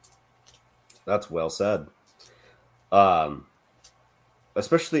 That's well said.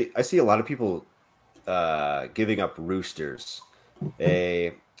 Especially, I see a lot of people giving up roosters.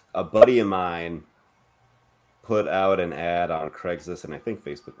 A buddy of mine put out an ad on Craigslist and I think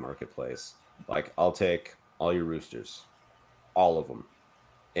Facebook Marketplace. Like, I'll take all your roosters, all of them.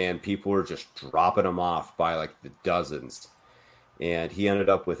 And people were just dropping them off by like the dozens. And he ended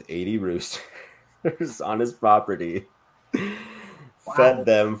up with 80 roosters on his property. Wow. Fed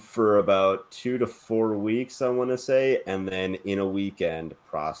them for about 2 to 4 weeks, I want to say, and then in a weekend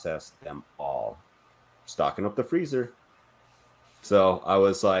processed them all, stocking up the freezer. So I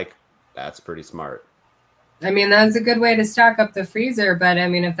was like, that's pretty smart. I mean, that's a good way to stock up the freezer. But I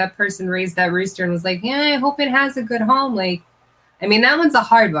mean, if that person raised that rooster and was like, yeah, I hope it has a good home. Like, I mean, that one's a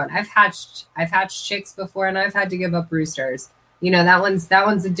hard one. I've hatched chicks before, and I've had to give up roosters. That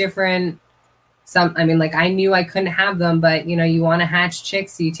one's a different. I knew I couldn't have them, but you want to hatch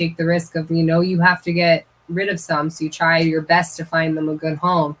chicks, so you take the risk of, you have to get rid of some, so you try your best to find them a good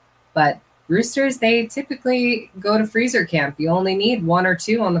home. But roosters, they typically go to freezer camp. You only need 1 or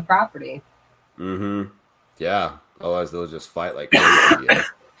 2 on the property. Mm-hmm. Yeah. Otherwise they'll just fight like crazy.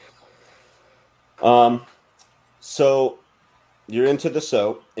 So you're into the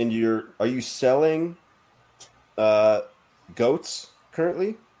soap, and are you selling goats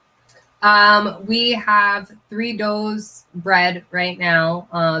currently? We have 3 does bred right now.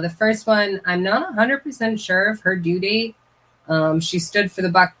 The first one, I'm not 100% sure of her due date. She stood for the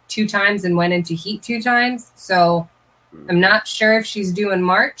buck 2 times and went into heat 2 times. So I'm not sure if she's due in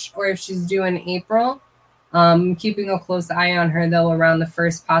March or if she's due in April. Keeping a close eye on her, though, around the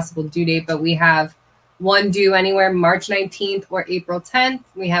first possible due date. But we have one due anywhere March 19th or April 10th.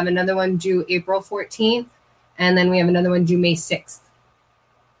 We have another one due April 14th. And then we have another one due May 6th.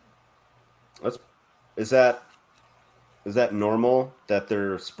 Is that normal that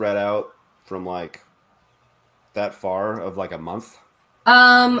they're spread out from like that far of like a month?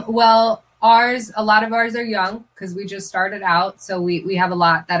 Well, a lot of ours are young because we just started out. So we have a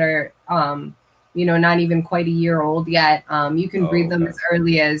lot that are, not even quite a year old yet. You can breed them as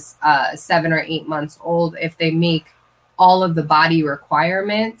early as 7 or 8 months old if they make all of the body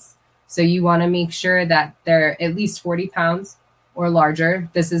requirements. So you want to make sure that they're at least 40 pounds or larger.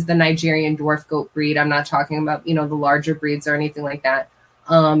 This is the Nigerian dwarf goat breed. I'm not talking about, the larger breeds or anything like that.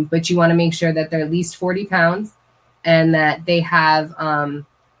 But you want to make sure that they're at least 40 pounds and that they have,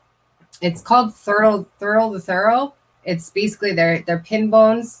 it's called thorough. It's basically their pin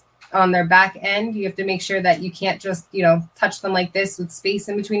bones on their back end. You have to make sure that you can't just, touch them like this with space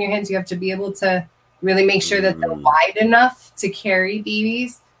in between your hands. You have to be able to really make sure that they're wide enough to carry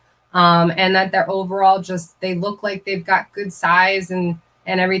babies. And that they're overall they look like they've got good size and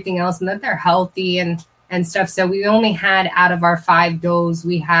everything else, and that they're healthy and stuff. So we only had, out of our 5 does,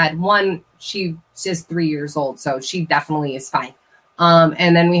 we had one, she's just 3 years old. So she definitely is fine.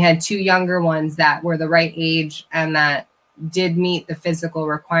 And then we had 2 younger ones that were the right age and that did meet the physical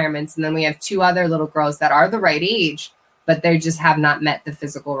requirements. And then we have 2 other little girls that are the right age, but they just have not met the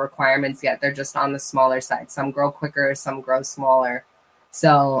physical requirements yet. They're just on the smaller side. Some grow quicker, some grow smaller.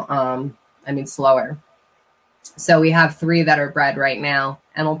 So, slower. So we have 3 that are bred right now,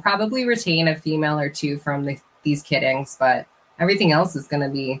 and we'll probably retain a female or 2 from these kittings, but everything else is going to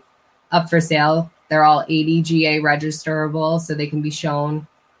be up for sale. They're all ADGA registerable, so they can be shown.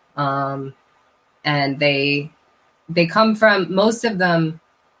 And they come from, most of them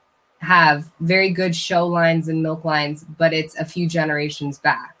have very good show lines and milk lines, but it's a few generations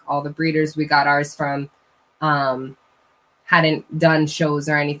back. All the breeders we got ours from, hadn't done shows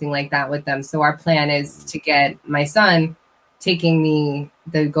or anything like that with them. So our plan is to get my son taking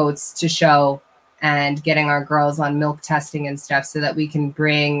the goats to show and getting our girls on milk testing and stuff so that we can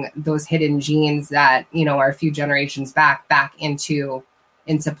bring those hidden genes that, are a few generations back into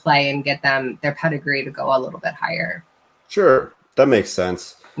play and get them their pedigree to go a little bit higher. Sure. That makes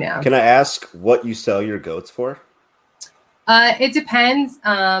sense. Yeah. Can I ask what you sell your goats for? It depends.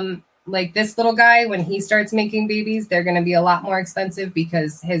 Like this little guy, when he starts making babies, they're going to be a lot more expensive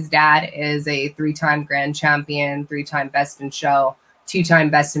because his dad is a 3-time grand champion, 3-time best in show, 2-time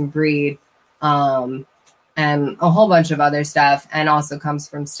best in breed, and a whole bunch of other stuff, and also comes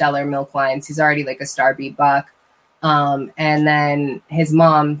from stellar milk lines. He's already like a star beat buck. And then his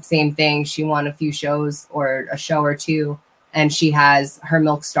mom, same thing. She won a few shows or a show or 2, and she has her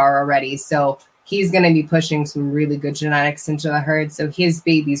milk star already. So he's going to be pushing some really good genetics into the herd. So his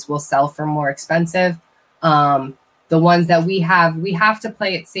babies will sell for more expensive. The ones that we have to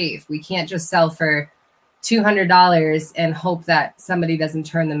play it safe. We can't just sell for $200 and hope that somebody doesn't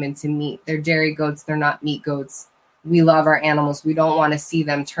turn them into meat. They're dairy goats. They're not meat goats. We love our animals. We don't want to see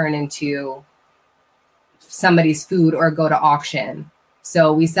them turn into somebody's food or go to auction.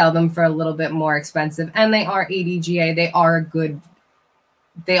 So we sell them for a little bit more expensive. And they are ADGA. They are good.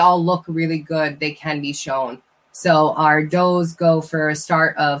 They all look really good. They can be shown. So our does go for a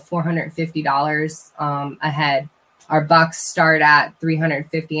start of $450 a head. Our bucks start at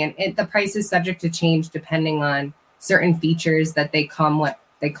 $350, and the price is subject to change depending on certain features that they come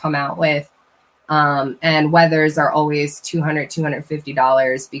out with. And wethers are always $200,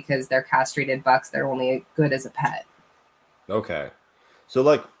 $250 because they're castrated bucks. They're only good as a pet. Okay. So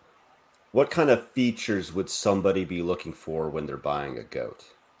like, what kind of features would somebody be looking for when they're buying a goat?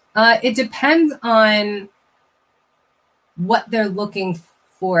 It depends on what they're looking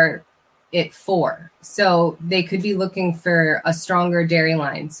for it for. So they could be looking for a stronger dairy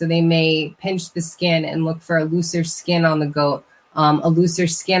line. So they may pinch the skin and look for a looser skin on the goat. A looser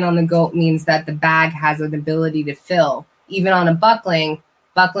skin on the goat means that the bag has an ability to fill. Even on a buckling,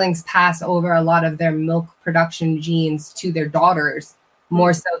 bucklings pass over a lot of their milk production genes to their daughters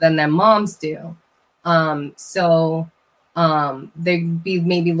more so than their moms do. They'd be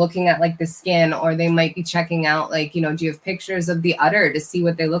maybe looking at like the skin, or they might be checking out like, do you have pictures of the udder to see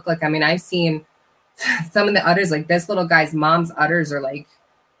what they look like? I mean, I've seen some of the udders, like this little guy's mom's udders are like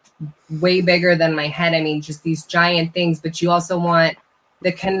way bigger than my head. I mean, just these giant things, but you also want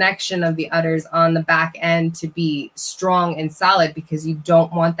the connection of the udders on the back end to be strong and solid, because you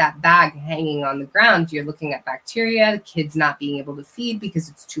don't want that bag hanging on the ground. You're looking at bacteria, the kid's not being able to feed because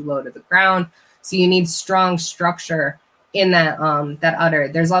it's too low to the ground. So you need strong structure in that that udder.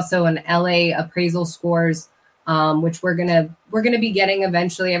 There's also an LA appraisal scores, which we're gonna be getting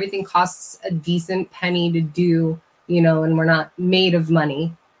eventually. Everything costs a decent penny to do, and we're not made of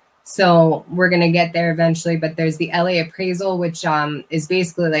money. So we're going to get there eventually, but there's the LA appraisal, which is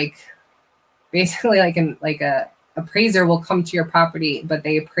basically like a appraiser will come to your property, but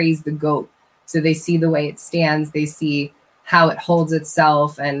they appraise the goat. So they see the way it stands, they see how it holds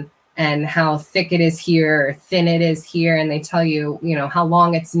itself and how thick it is here or thin it is here, and they tell you, how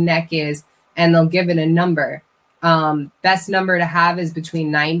long its neck is, and they'll give it a number. Best number to have is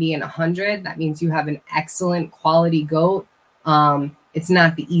between 90 and 100. That means you have an excellent quality goat. It's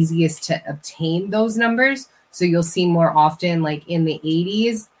not the easiest to obtain those numbers. So you'll see more often like in the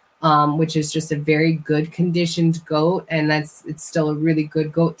 80s, which is just a very good conditioned goat. And it's still a really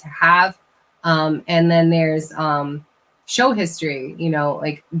good goat to have. And then there's show history,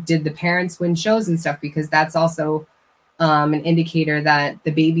 like did the parents win shows and stuff? Because that's also an indicator that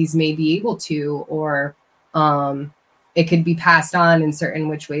the babies may be able to, or it could be passed on in certain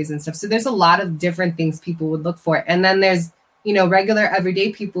which ways and stuff. So there's a lot of different things people would look for. And then there's, regular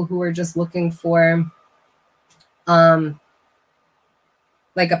everyday people who are just looking for like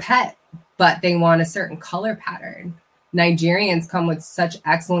a pet, but they want a certain color pattern. Nigerians come with such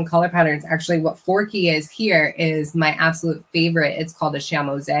excellent color patterns. Actually, what Forky is here is my absolute favorite. It's called a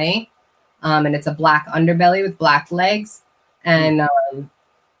chamois, and it's a black underbelly with black legs, and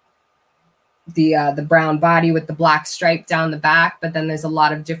the brown body with the black stripe down the back. But then there's a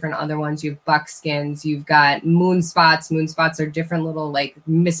lot of different other ones. You have buckskins, you've got moon spots. Moon spots are different little like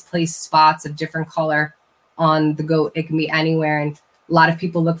misplaced spots of different color on the goat. It can be anywhere. And a lot of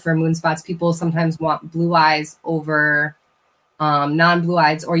people look for moon spots. People sometimes want blue eyes over non-blue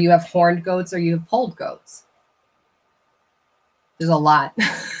eyes, or you have horned goats or you have polled goats. There's a lot.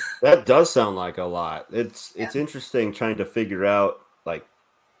 That does sound like a lot. It's interesting trying to figure out like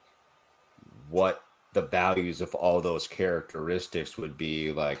what the values of all those characteristics would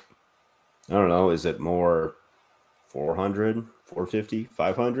be. Like, I don't know, is it more 400, 450,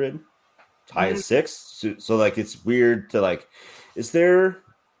 500, high as 6? So like, it's weird to like, is there,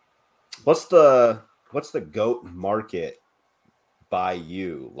 what's the goat market by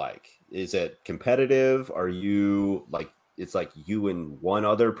you? Like, is it competitive? Are you like, it's like you and one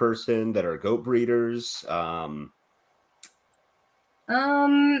other person that are goat breeders? I've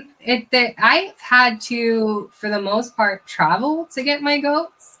had to, for the most part, travel to get my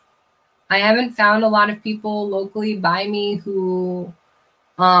goats. I haven't found a lot of people locally by me who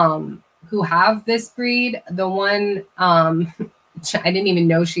have this breed. The one, I didn't even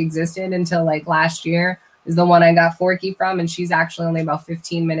know she existed until like last year, is the one I got Forky from. And she's actually only about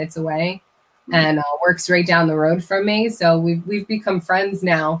 15 minutes away and works right down the road from me. So we've become friends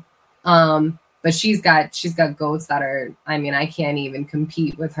now. But she's got goats that are, I mean, I can't even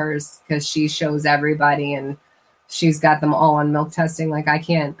compete with hers because she shows everybody and she's got them all on milk testing. Like I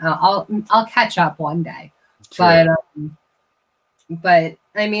can't, I'll catch up one day. Sure. But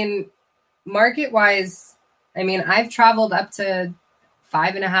I mean, market wise, I mean, I've traveled up to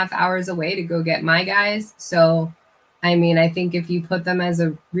 5.5 hours away to go get my guys. So, I mean, I think if you put them as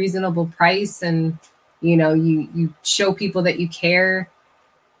a reasonable price and, you show people that you care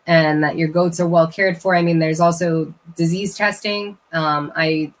and that your goats are well cared for. I mean, there's also disease testing.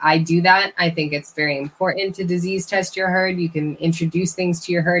 I do that. I think it's very important to disease test your herd. You can introduce things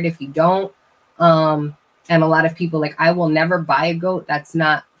to your herd if you don't. And a lot of people, like, I will never buy a goat that's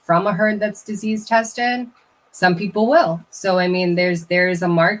not from a herd that's disease tested. Some people will. So, I mean, there's a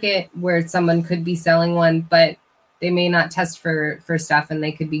market where someone could be selling one, but they may not test for stuff and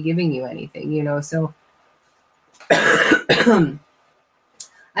they could be giving you anything, so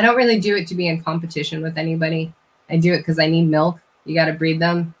I don't really do it to be in competition with anybody. I do it because I need milk. You got to breed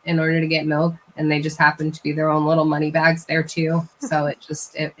them in order to get milk. And they just happen to be their own little money bags there too. So it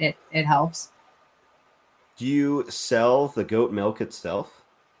helps. Do you sell the goat milk itself?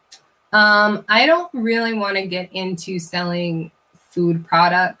 I don't really want to get into selling food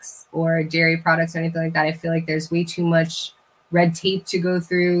products or dairy products or anything like that. I feel like there's way too much red tape to go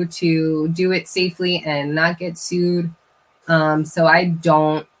through to do it safely and not get sued. So I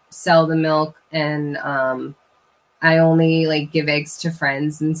don't sell the milk, and I only like give eggs to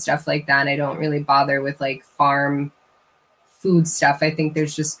friends and stuff like that. I don't really bother with like farm food stuff. I think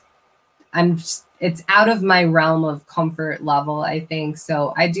it's out of my realm of comfort level, I think.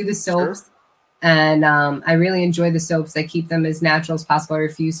 So I do the soaps. Sure. And I really enjoy the soaps. I keep them as natural as possible. I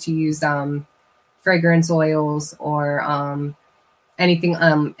refuse to use fragrance oils or anything,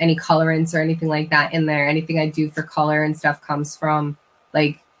 any colorants or anything like that in there. Anything I do for color and stuff comes from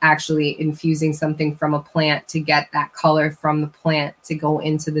like actually infusing something from a plant to get that color from the plant to go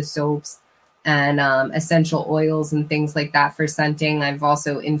into the soaps, and essential oils and things like that for scenting. I've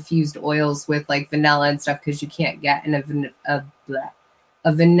also infused oils with like vanilla and stuff because you can't get a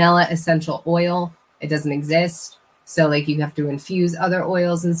vanilla essential oil. It doesn't exist. So like you have to infuse other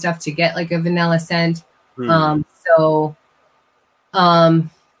oils and stuff to get like a vanilla scent.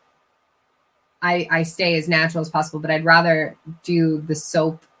 I stay as natural as possible, but I'd rather do the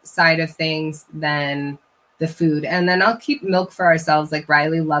soap side of things than the food. And then I'll keep milk for ourselves. Like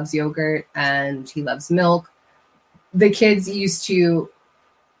Riley loves yogurt and he loves milk. The kids used to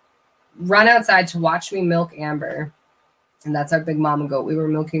run outside to watch me milk Amber. And that's our big mama goat. We were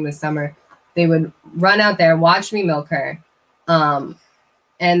milking this summer. They would run out there, watch me milk her, and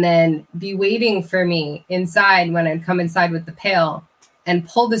then be waiting for me inside when I'd come inside with the pail and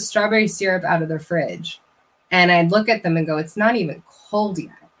pull the strawberry syrup out of the fridge. And I'd look at them and go, it's not even cold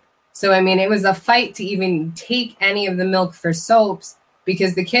yet. So, I mean, it was a fight to even take any of the milk for soaps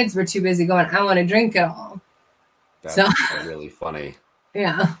because the kids were too busy going, I want to drink it all. That's really funny.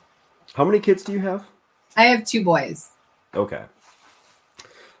 Yeah. How many kids do you have? I have 2 boys. Okay.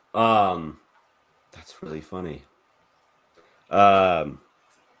 That's really funny.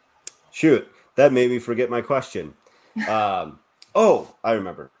 Shoot, that made me forget my question. Oh, I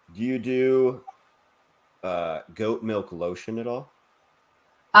remember. Do you do goat milk lotion at all?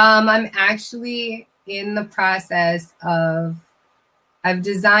 I'm actually in the process of, I've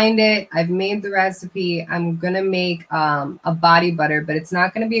designed it. I've made the recipe. I'm going to make a body butter, but it's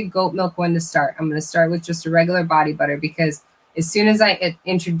not going to be a goat milk one to start. I'm going to start with just a regular body butter because as soon as I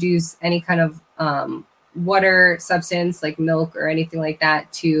introduce any kind of water substance like milk or anything like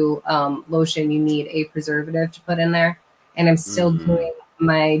that to lotion, you need a preservative to put in there. And I'm still doing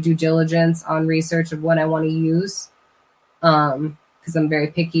my due diligence on research of what I want to use. Because I'm very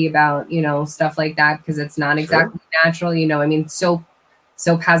picky about, stuff like that because it's not exactly natural. I mean, soap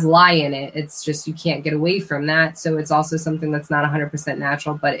has lye in it. It's just you can't get away from that. So it's also something that's not 100%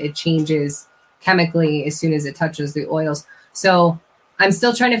 natural, but it changes chemically as soon as it touches the oils. So I'm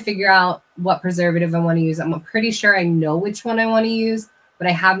still trying to figure out what preservative I want to use. I'm pretty sure I know which one I want to use, but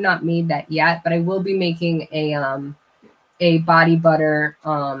I have not made that yet. But I will be making a body butter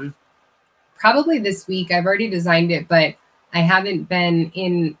probably this week. I've already designed it, but I haven't been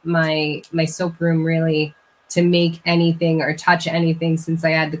in my soap room really to make anything or touch anything since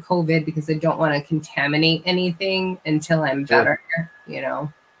I had the COVID because I don't want to contaminate anything until I'm better,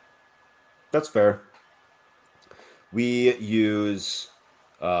 That's fair. We use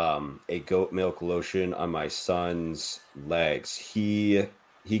a goat milk lotion on my son's legs. He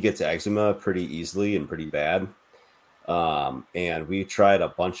gets eczema pretty easily and pretty bad. And we tried a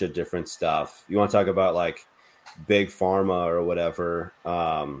bunch of different stuff. You want to talk about like big pharma or whatever,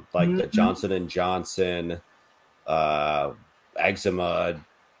 like the Johnson & Johnson eczema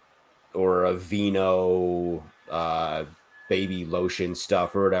or a Vino baby lotion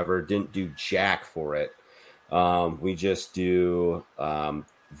stuff or whatever. Didn't do jack for it. We just do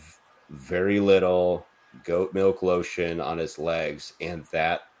very little goat milk lotion on his legs, and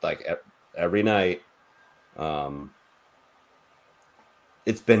that like every night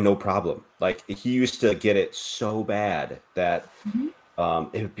it's been no problem. Like he used to get it so bad that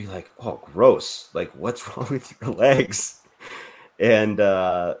it would be like, oh, gross. Like, what's wrong with your legs? And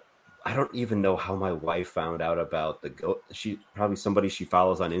I don't even know how my wife found out about the goat. She probably somebody she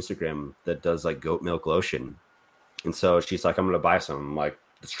follows on Instagram that does like goat milk lotion. And so she's like, I'm going to buy some. I'm like,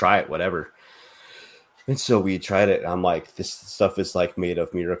 let's try it, whatever. And so we tried it. I'm like, this stuff is like made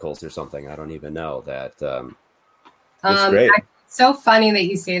of miracles or something. I don't even know that. It's great. It's so funny that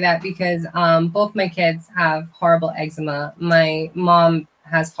you say that because both my kids have horrible eczema. My mom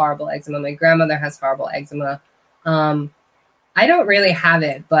has horrible eczema. My grandmother has horrible eczema. I don't really have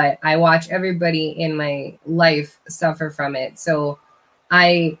it, but I watch everybody in my life suffer from it. So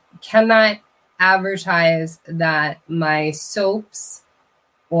I cannot advertise that my soaps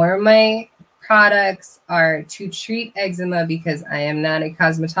or my products are to treat eczema because I am not a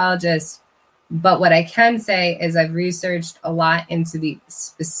cosmetologist. But what I can say is I've researched a lot into the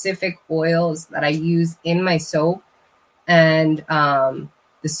specific oils that I use in my soap and the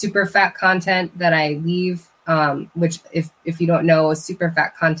super fat content that I leave, which if you don't know, super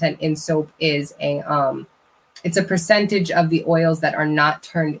fat content in soap is it's a percentage of the oils that are not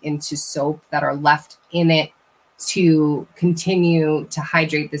turned into soap that are left in it to continue to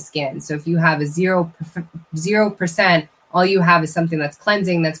hydrate the skin. So if you have a 0%, all you have is something that's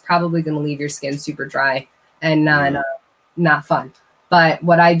cleansing, that's probably going to leave your skin super dry and not fun. But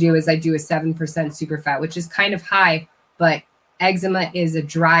what I do is I do a 7% super fat, which is kind of high, but eczema is a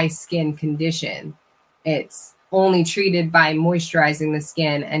dry skin condition. It's only treated by moisturizing the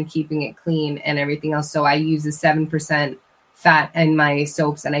skin and keeping it clean and everything else. So I use a 7% fat in my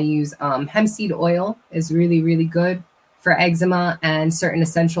soaps, and I use hemp seed oil is really, really good for eczema, and certain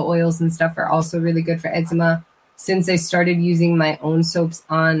essential oils and stuff are also really good for eczema. Since I started using my own soaps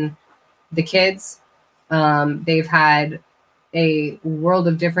on the kids, they've had a world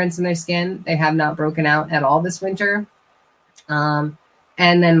of difference in their skin. They have not broken out at all this winter. And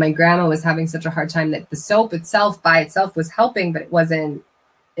then my grandma was having such a hard time that the soap itself by itself was helping, but it was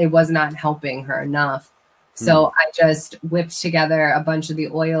not helping her enough. So I just whipped together a bunch of the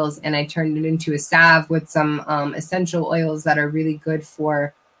oils and I turned it into a salve with some essential oils that are really good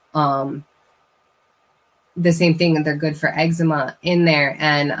for the same thing, and they're good for eczema in there.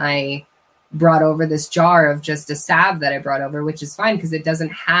 And I brought over this jar of just a salve that I brought over, which is fine because it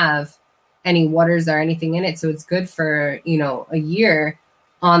doesn't have any waters or anything in it. So it's good for, a year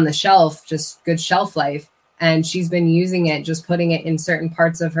on the shelf, just good shelf life. And she's been using it, just putting it in certain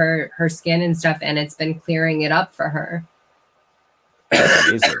parts of her skin and stuff, and it's been clearing it up for her.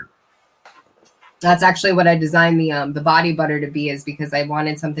 That's actually what I designed the body butter to be, is because I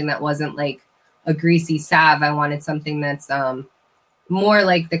wanted something that wasn't like a greasy salve. I wanted something that's more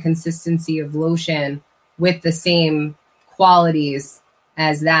like the consistency of lotion with the same qualities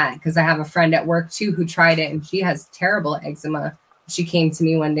as that. Because I have a friend at work too who tried it, and she has terrible eczema. She came to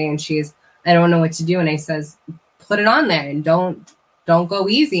me one day and I don't know what to do. And I says, put it on there and don't go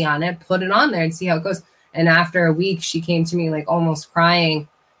easy on it. Put it on there and see how it goes. And after a week, she came to me like almost crying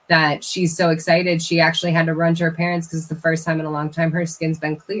that she's so excited. She actually had to run to her parents because it's the first time in a long time her skin's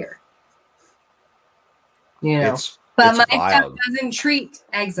been clear. But my stuff doesn't treat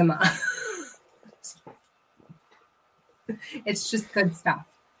eczema. It's just good stuff.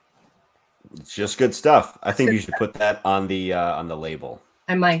 It's just good stuff. I think you should put that on the label.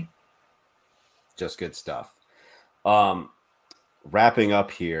 I might. Just good stuff. Wrapping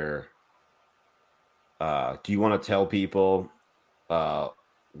up here, do you want to tell people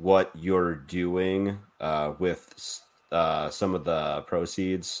what you're doing with some of the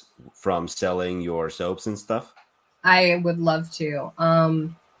proceeds from selling your soaps and stuff? I would love to.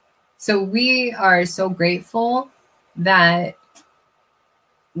 So we are so grateful that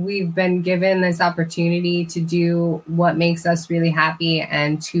we've been given this opportunity to do what makes us really happy,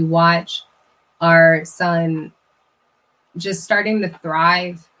 and to watch our son just starting to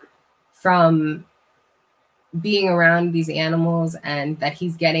thrive from being around these animals, and that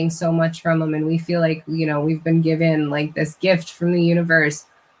he's getting so much from them. And we feel like, we've been given like this gift from the universe.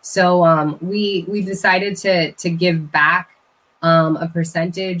 So we decided to give back a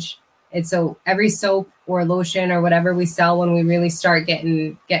percentage. And so every soap or lotion or whatever we sell, when we really start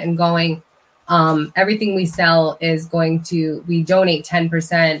getting going, everything we sell is we donate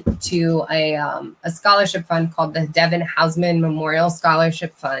 10% to a scholarship fund called the Devin Hausman Memorial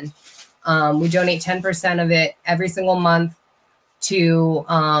Scholarship Fund. We donate 10% of it every single month to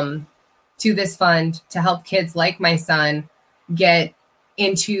this fund to help kids like my son get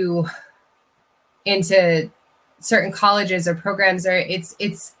into certain colleges or programs. Or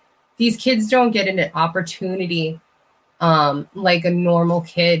it's these kids don't get an opportunity like a normal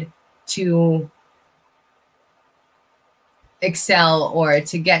kid to excel or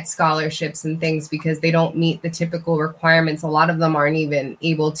to get scholarships and things, because they don't meet the typical requirements. A lot of them aren't even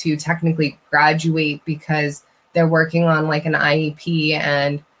able to technically graduate because they're working on like an IEP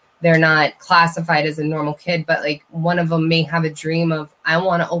and they're not classified as a normal kid. But like one of them may have a dream of, I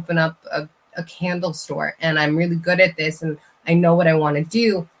want to open up a candle store and I'm really good at this and I know what I want to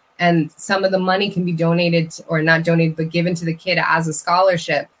do. And some of the money can be donated or not donated, but given to the kid as a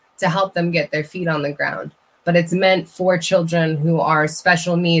scholarship to help them get their feet on the ground. But it's meant for children who are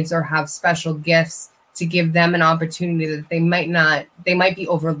special needs or have special gifts, to give them an opportunity that they might be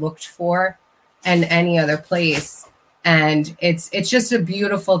overlooked for in any other place. And it's just a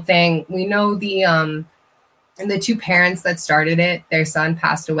beautiful thing. We know the two parents that started it, their son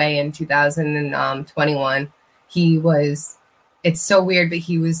passed away in 2021. It's so weird, but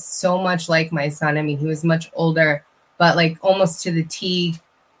he was so much like my son. I mean, he was much older, but like almost to the T.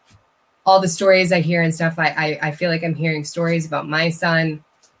 All the stories I hear and stuff, I feel like I'm hearing stories about my son.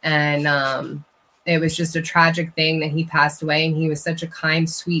 And it was just a tragic thing that he passed away. And he was such a kind,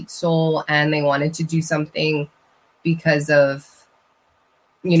 sweet soul. And they wanted to do something because of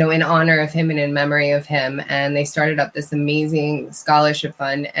in honor of him and in memory of him. And they started up this amazing scholarship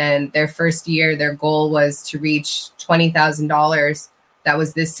fund. And their first year, their goal was to reach $20,000. That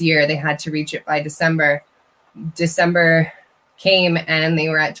was this year. They had to reach it by December. December came and they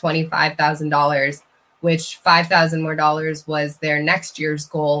were at $25,000, which $5,000 more was their next year's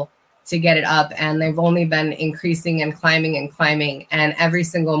goal to get it up. And they've only been increasing and climbing and climbing. And every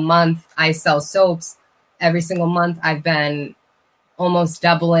single month I sell soaps. Every single month I've been almost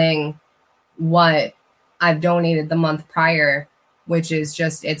doubling what I've donated the month prior, which is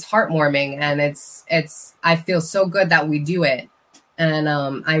just, it's heartwarming. And I feel so good that we do it. And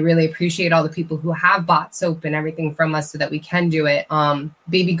I really appreciate all the people who have bought soap and everything from us so that we can do it.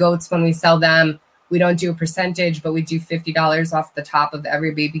 Baby goats, when we sell them, we don't do a percentage, but we do $50 off the top of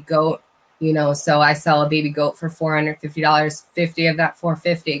every baby goat. So I sell a baby goat for $450. 50 of that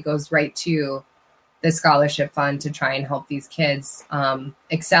 $450 goes right to the scholarship fund to try and help these kids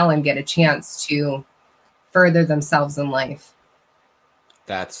excel and get a chance to further themselves in life.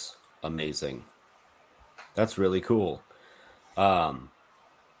 That's amazing. That's really cool.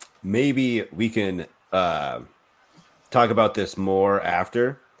 Maybe we can talk about this more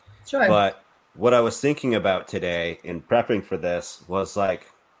after. Sure. But what I was thinking about today in prepping for this was like,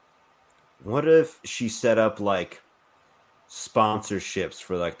 what if she set up like sponsorships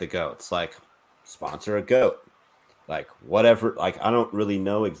for like the goats, like sponsor a goat, like whatever. Like, I don't really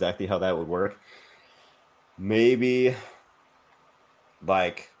know exactly how that would work. Maybe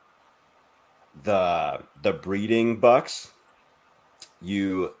like the breeding bucks,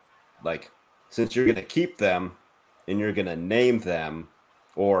 you like, since you're going to keep them and you're going to name them,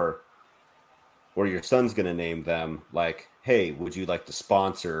 or your son's going to name them, like, hey, would you like to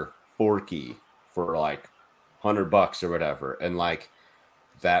sponsor Forky for like $100 or whatever? And like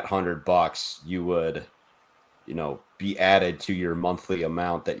that $100 you would, be added to your monthly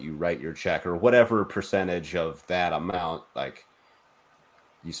amount that you write your check, or whatever percentage of that amount, like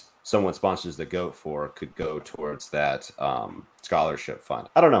someone sponsors the goat for, could go towards that scholarship fund.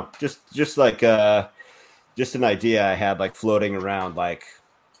 I don't know. Just like just an idea I had like floating around, like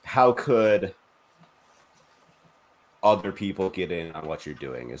how could other people get in on what you're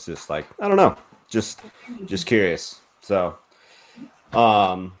doing? It's just like, I don't know. Just curious. So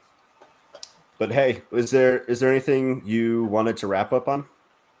but hey, is there anything you wanted to wrap up on?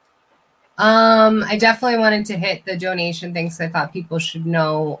 I definitely wanted to hit the donation thing, because I thought people should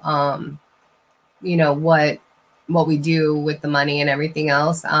know, what we do with the money and everything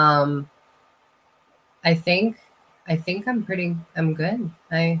else. I think I'm good.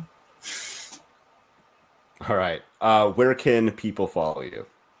 All right. Where can people follow you?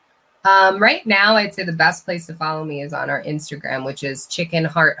 Right now, I'd say the best place to follow me is on our Instagram, which is Chicken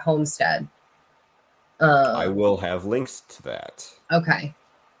Harte Homestead. I will have links to that. Okay.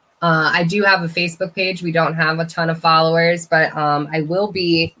 I do have a Facebook page. We don't have a ton of followers, but I will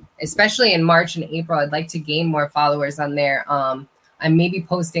be, especially in March and April, I'd like to gain more followers on there. I'm maybe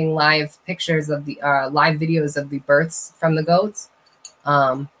posting live pictures of the live videos of the births from the goats.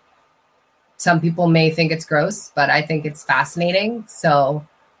 Some people may think it's gross, but I think it's fascinating. So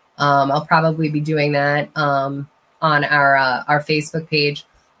I'll probably be doing that on our Facebook page.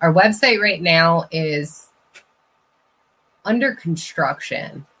 Our website right now is under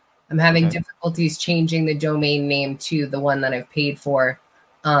construction. I'm having difficulties changing the domain name to the one that I've paid for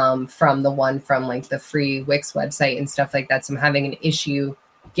from the one from like the free Wix website and stuff like that. So I'm having an issue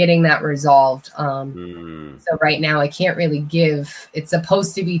getting that resolved. So right now I can't really give, it's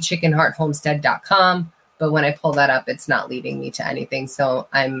supposed to be chickenhearthomestead.com, but when I pull that up, it's not leading me to anything. So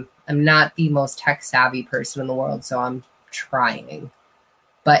I'm not the most tech savvy person in the world. So I'm trying.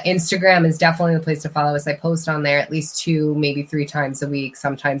 But Instagram is definitely the place to follow us. I post on there at least 2, maybe 3 times a week,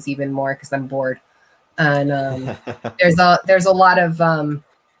 sometimes even more because I'm bored. And there's a lot of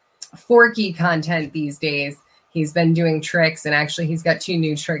Forky content these days. He's been doing tricks, and actually he's got 2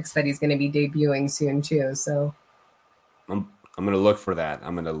 new tricks that he's going to be debuting soon too. So I'm going to look for that.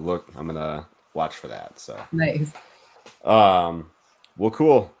 I'm going to watch for that. So nice. Well,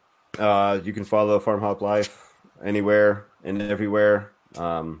 cool. You can follow Farm Hop Life anywhere and everywhere.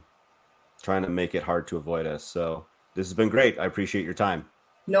 Trying to make it hard to avoid us. So this has been great. I appreciate your time.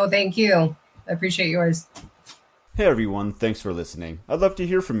 No, thank you. I appreciate yours. Hey everyone, thanks for listening. I'd love to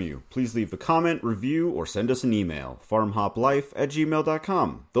hear from you. Please leave a comment, review, or send us an email,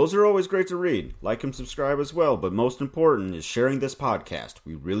 farmhoplife@gmail.com. Those are always great to read. Like and subscribe as well, but most important is sharing this podcast.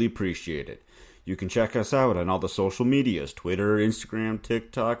 We really appreciate it. You can check us out on all the social medias, Twitter, Instagram,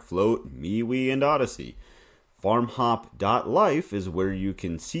 TikTok, Float, MeWe, and Odyssey. Farmhop.life is where you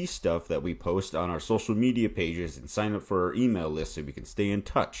can see stuff that we post on our social media pages and sign up for our email list so we can stay in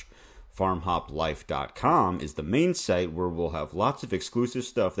touch. FarmHopLife.com is the main site where we'll have lots of exclusive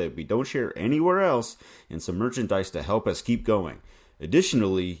stuff that we don't share anywhere else and some merchandise to help us keep going.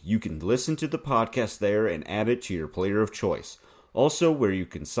 Additionally, you can listen to the podcast there and add it to your player of choice. Also, where you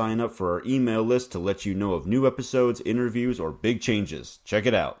can sign up for our email list to let you know of new episodes, interviews, or big changes. Check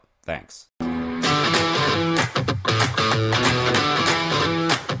it out. Thanks.